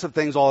a mess of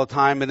things all the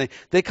time. And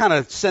they kind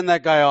of send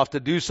that guy off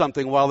to do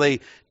something while they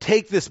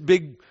take this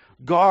big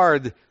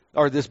guard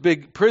or this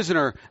big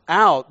prisoner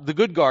out. The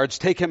good guards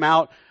take him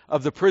out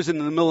of the prison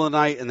in the middle of the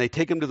night, and they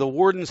take him to the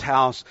warden's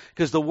house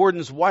because the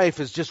warden's wife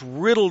is just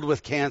riddled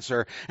with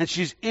cancer, and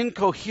she's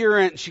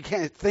incoherent, and she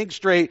can't think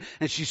straight,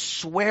 and she's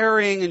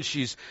swearing, and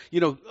she's,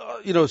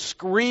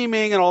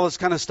 screaming and all this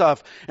kind of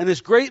stuff. And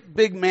this great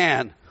big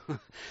man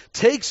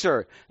takes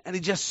her, and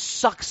he just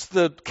sucks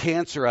the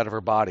cancer out of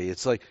her body.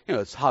 It's like,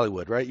 it's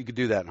Hollywood, right? You could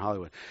do that in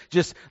Hollywood.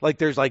 Just like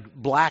there's like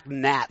black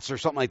gnats or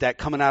something like that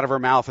coming out of her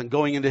mouth and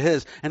going into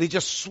his, and he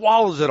just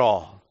swallows it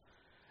all.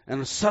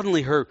 And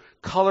suddenly her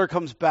color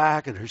comes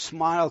back and her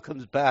smile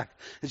comes back.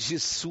 And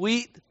she's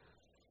sweet.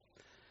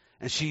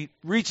 And she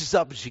reaches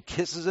up and she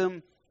kisses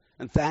him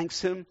and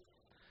thanks him.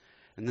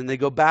 And then they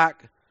go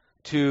back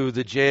to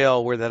the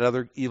jail where that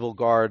other evil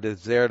guard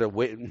is there to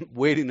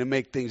waiting to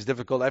make things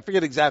difficult. I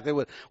forget exactly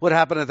what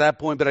happened at that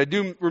point, but I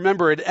do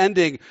remember it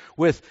ending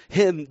with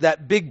him,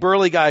 that big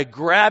burly guy,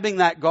 grabbing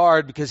that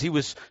guard because he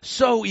was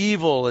so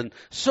evil and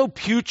so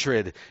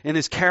putrid, and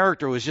his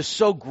character was just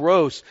so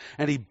gross,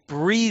 and he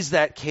breathes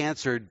that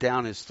cancer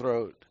down his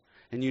throat,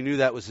 and you knew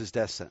that was his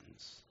death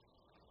sentence.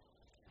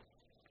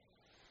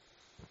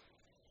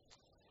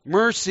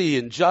 Mercy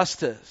and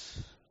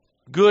justice,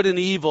 good and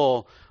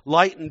evil,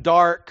 light and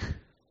dark,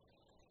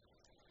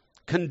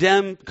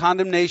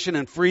 condemnation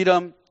and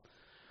freedom,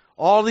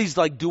 all these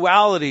like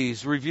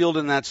dualities revealed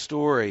in that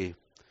story.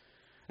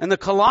 And the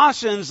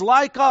Colossians,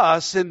 like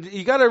us, and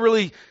you got to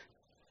really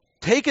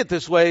take it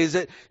this way, is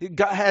that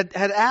God had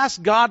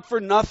asked God for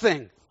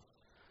nothing.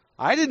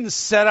 I didn't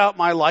set out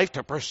my life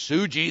to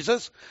pursue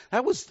Jesus.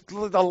 That was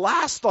the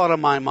last thought of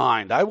my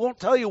mind. I won't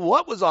tell you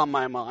what was on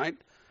my mind,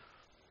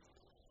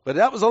 but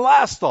that was the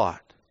last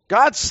thought.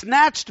 God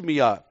snatched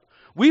me up.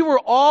 We were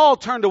all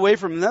turned away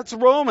from Him. That's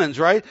Romans,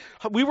 right?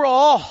 We were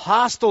all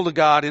hostile to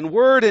God in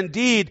word and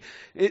deed.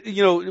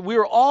 We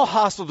were all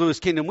hostile to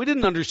His kingdom. We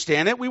didn't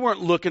understand it. We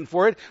weren't looking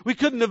for it. We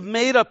couldn't have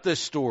made up this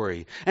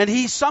story. And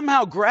He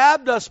somehow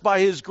grabbed us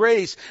by His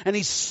grace, and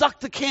He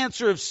sucked the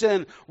cancer of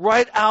sin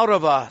right out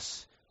of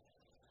us.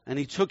 and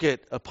he took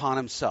it upon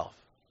himself.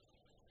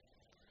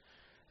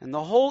 And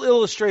the whole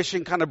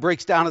illustration kind of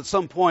breaks down at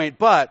some point,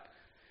 but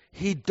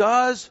he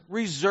does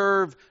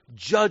reserve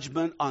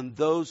judgment on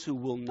those who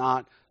will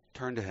not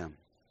turn to him.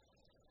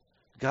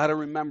 Got to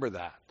remember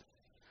that.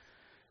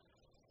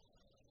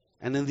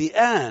 And in the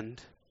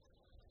end,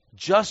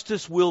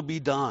 justice will be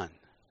done.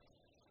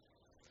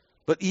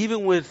 But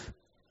even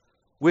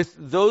with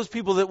those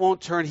people that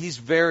won't turn, he's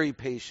very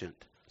patient.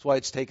 That's why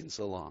it's taken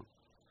so long.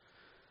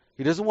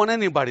 He doesn't want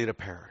anybody to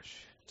perish.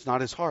 It's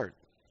not his heart.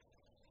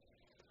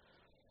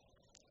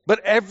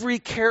 But every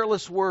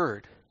careless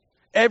word,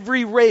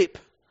 every rape,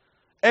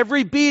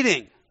 every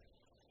beating,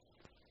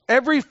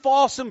 every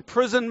false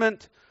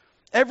imprisonment,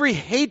 every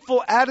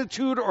hateful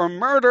attitude or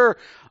murder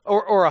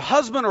or a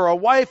husband or a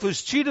wife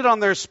who's cheated on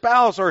their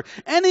spouse or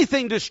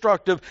anything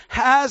destructive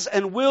has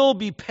and will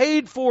be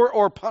paid for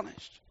or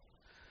punished.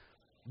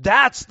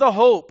 That's the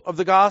hope of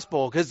the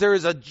gospel, because there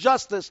is a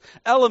justice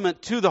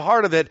element to the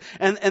heart of it.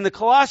 And the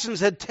Colossians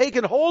had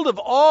taken hold of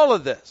all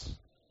of this.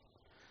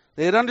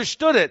 They had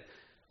understood it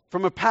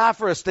from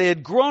Epaphras. They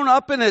had grown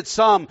up in it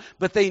some,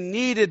 but they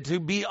needed to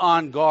be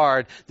on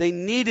guard. They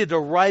needed to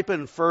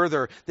ripen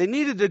further. They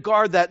needed to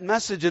guard that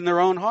message in their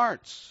own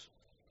hearts.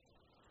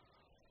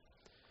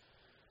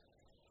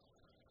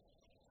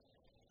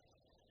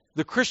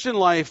 The Christian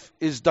life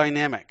is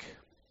dynamic.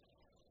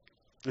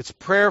 It's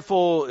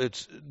prayerful.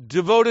 It's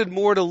devoted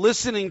more to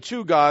listening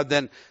to God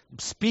than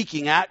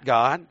speaking at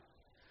God.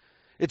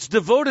 It's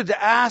devoted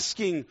to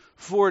asking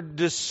for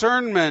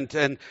discernment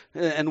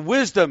and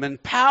wisdom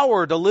and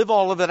power to live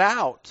all of it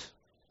out.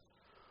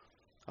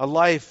 A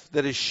life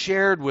that is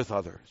shared with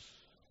others.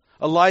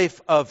 A life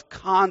of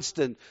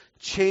constant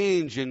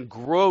change and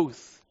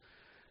growth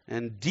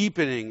and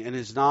deepening in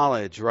his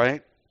knowledge,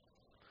 right?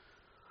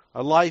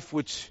 A life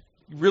which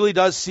really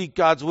does seek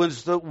God's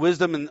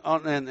wisdom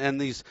and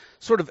these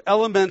sort of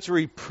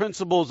elementary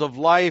principles of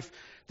life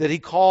that he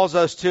calls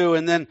us to,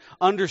 and then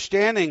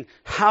understanding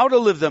how to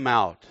live them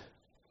out,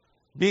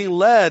 being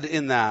led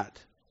in that.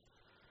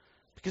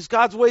 Because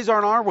God's ways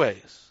aren't our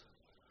ways.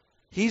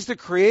 He's the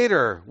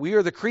creator. We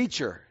are the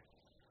creature.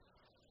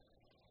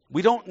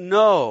 We don't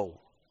know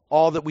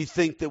all that we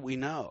think that we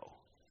know.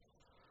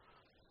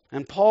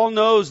 And Paul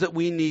knows that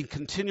we need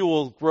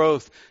continual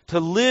growth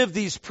to live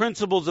these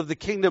principles of the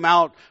kingdom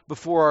out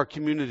before our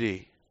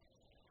community.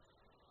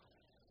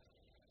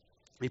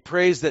 He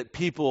prays that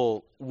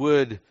people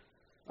would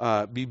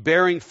be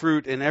bearing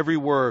fruit in every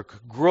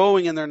work,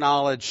 growing in their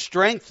knowledge,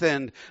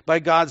 strengthened by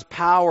God's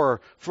power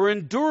for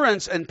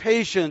endurance and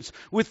patience,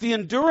 with the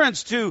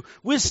endurance to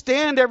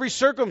withstand every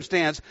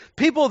circumstance.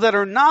 People that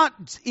are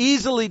not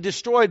easily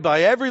destroyed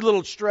by every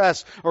little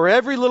stress or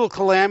every little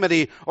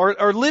calamity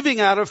or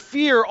living out of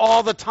fear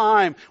all the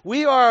time.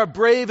 We are a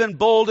brave and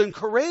bold and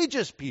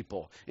courageous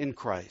people in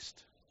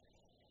Christ.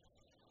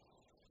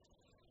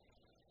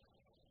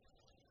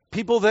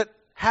 People that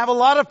have a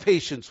lot of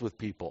patience with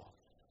people.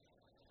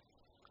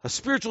 A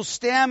spiritual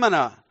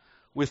stamina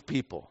with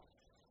people.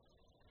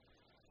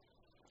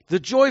 The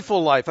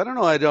joyful life. I don't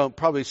know, I don't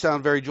probably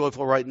sound very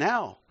joyful right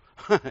now.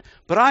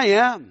 But I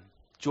am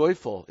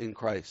joyful in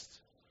Christ.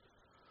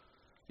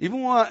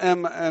 Even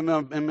when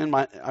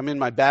I'm in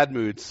my bad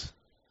moods,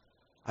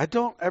 I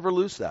don't ever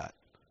lose that.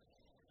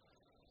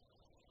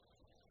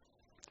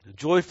 A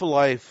joyful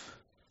life,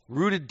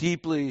 rooted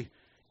deeply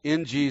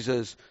in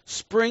Jesus,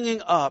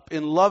 springing up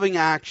in loving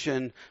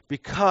action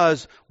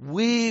because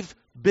we've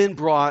been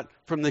brought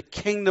from the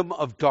kingdom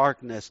of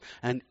darkness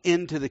and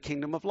into the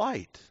kingdom of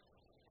light.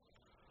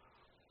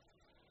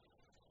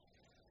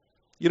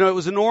 You know, it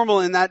was normal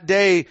in that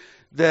day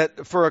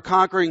that for a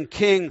conquering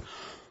king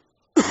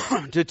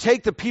to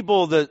take the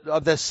people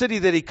of the city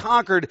that he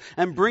conquered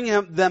and bring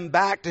them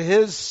back to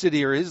his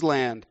city or his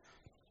land.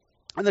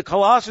 And the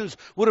Colossians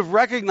would have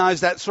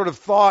recognized that sort of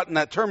thought and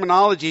that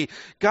terminology.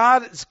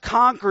 God has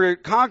conquered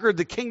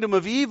the kingdom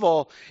of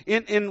evil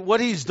in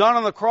what he's done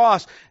on the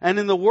cross and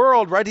in the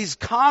world, right? He's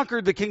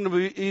conquered the kingdom of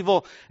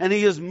evil, and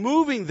he is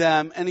moving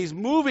them and he's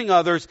moving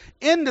others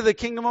into the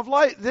kingdom of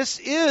light. This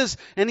is,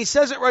 and he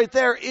says it right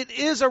there, it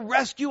is a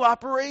rescue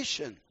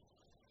operation.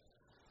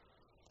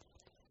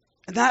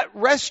 And that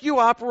rescue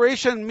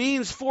operation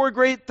means four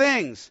great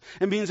things.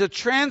 It means a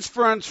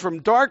transference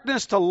from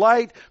darkness to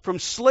light, from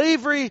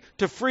slavery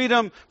to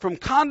freedom, from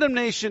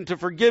condemnation to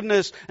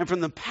forgiveness, and from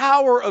the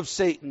power of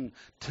Satan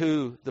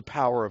to the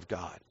power of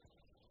God.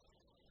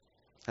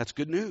 That's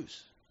good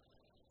news.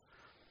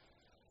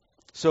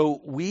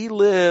 So we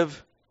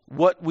live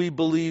what we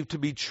believe to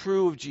be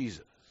true of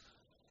Jesus.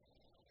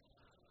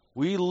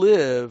 We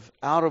live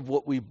out of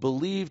what we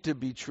believe to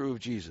be true of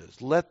Jesus.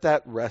 Let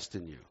that rest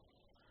in you.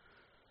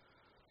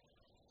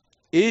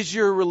 Is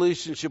your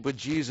relationship with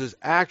Jesus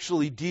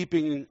actually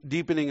deepening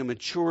and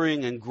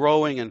maturing and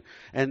growing,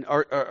 and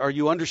are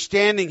you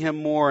understanding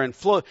him more and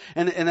flow?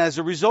 And as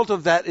a result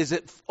of that, is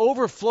it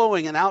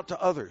overflowing and out to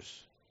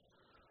others?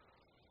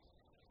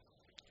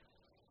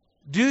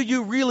 Do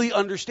you really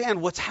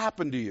understand what's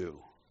happened to you?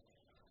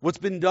 What's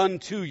been done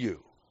to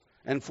you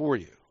and for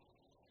you?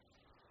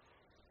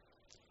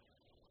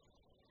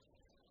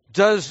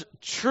 Does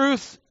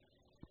truth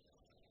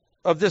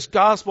of this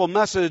gospel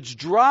message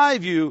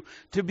drive you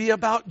to be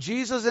about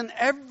Jesus in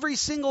every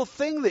single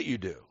thing that you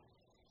do?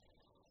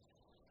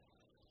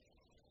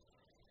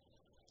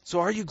 So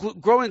are you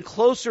growing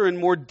closer and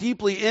more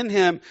deeply in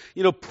Him,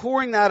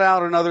 pouring that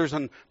out on others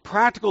in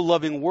practical,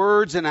 loving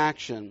words and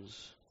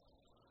actions?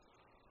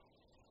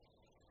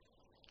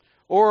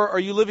 Or are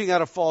you living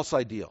out of false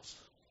ideals?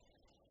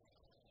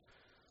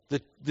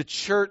 The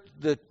church,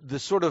 the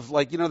sort of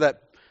like,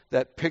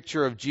 that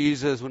picture of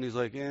Jesus when he's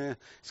like,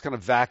 it's kind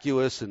of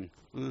vacuous and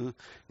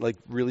like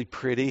really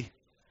pretty.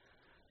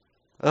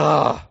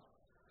 The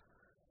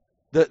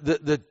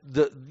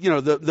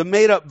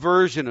made up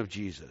version of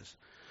Jesus,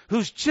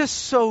 who's just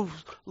so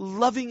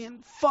loving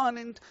and fun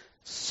and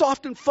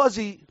soft and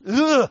fuzzy.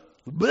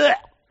 Bleh.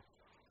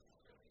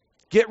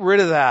 Get rid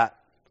of that.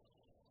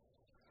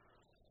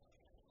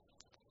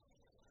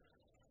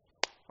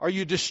 Are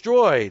you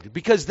destroyed?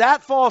 Because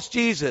that false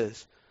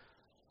Jesus,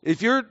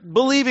 if you're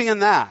believing in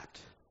that,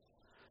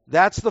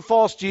 that's the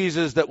false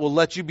Jesus that will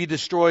let you be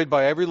destroyed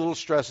by every little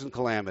stress and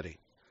calamity.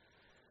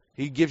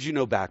 He gives you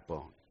no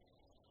backbone.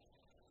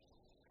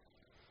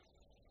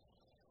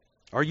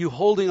 Are you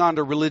holding on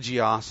to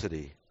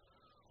religiosity?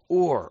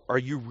 Or are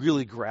you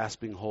really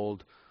grasping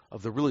hold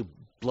of the really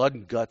blood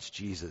and guts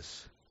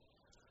Jesus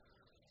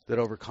that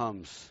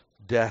overcomes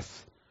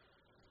death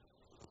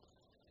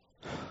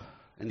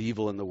and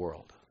evil in the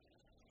world?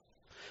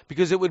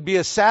 Because it would be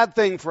a sad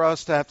thing for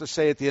us to have to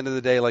say at the end of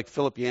the day, like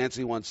Philip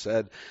Yancey once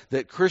said,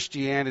 that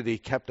Christianity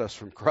kept us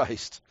from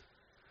Christ.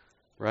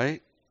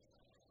 Right?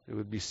 It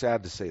would be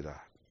sad to say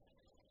that.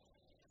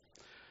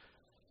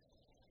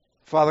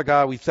 Father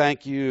God, we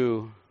thank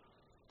you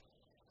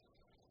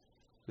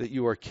that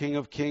you are King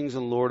of Kings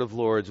and Lord of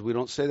Lords. We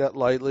don't say that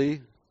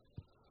lightly.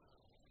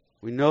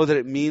 We know that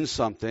it means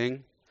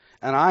something.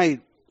 And I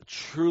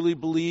truly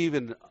believe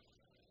and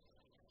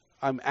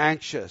I'm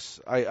anxious.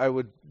 I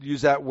would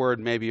use that word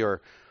maybe,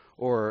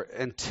 or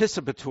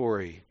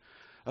anticipatory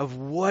of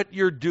what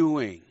you're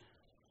doing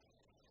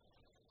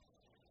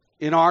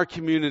in our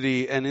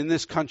community and in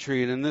this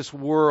country and in this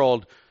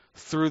world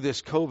through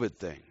this COVID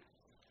thing.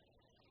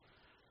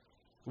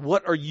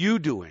 What are you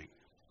doing?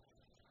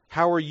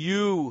 How are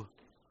you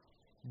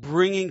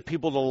bringing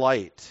people to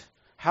light?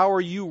 How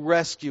are you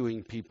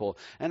rescuing people?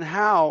 And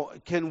how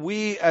can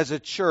we as a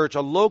church,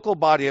 a local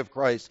body of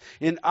Christ,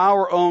 in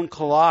our own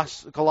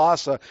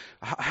Colossae,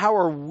 how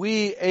are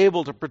we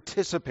able to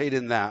participate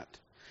in that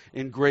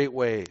in great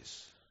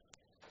ways?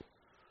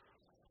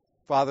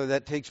 Father,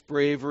 that takes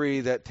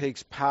bravery, that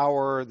takes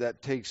power,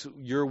 that takes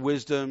your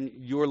wisdom,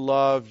 your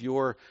love,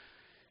 your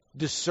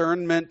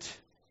discernment,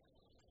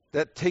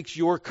 that takes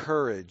your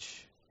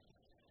courage.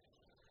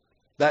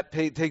 That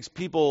takes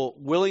people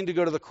willing to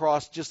go to the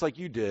cross just like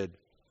you did.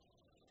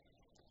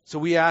 So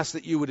we ask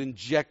that you would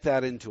inject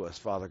that into us,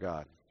 Father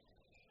God.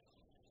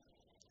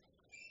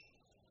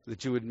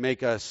 That you would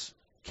make us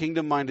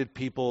kingdom-minded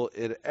people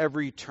at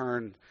every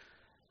turn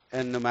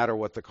and no matter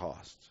what the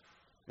cost.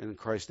 And in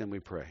Christ's name we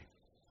pray.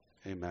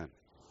 Amen.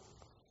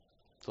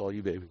 It's all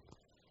you, baby.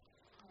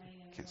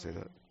 Can't say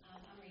that.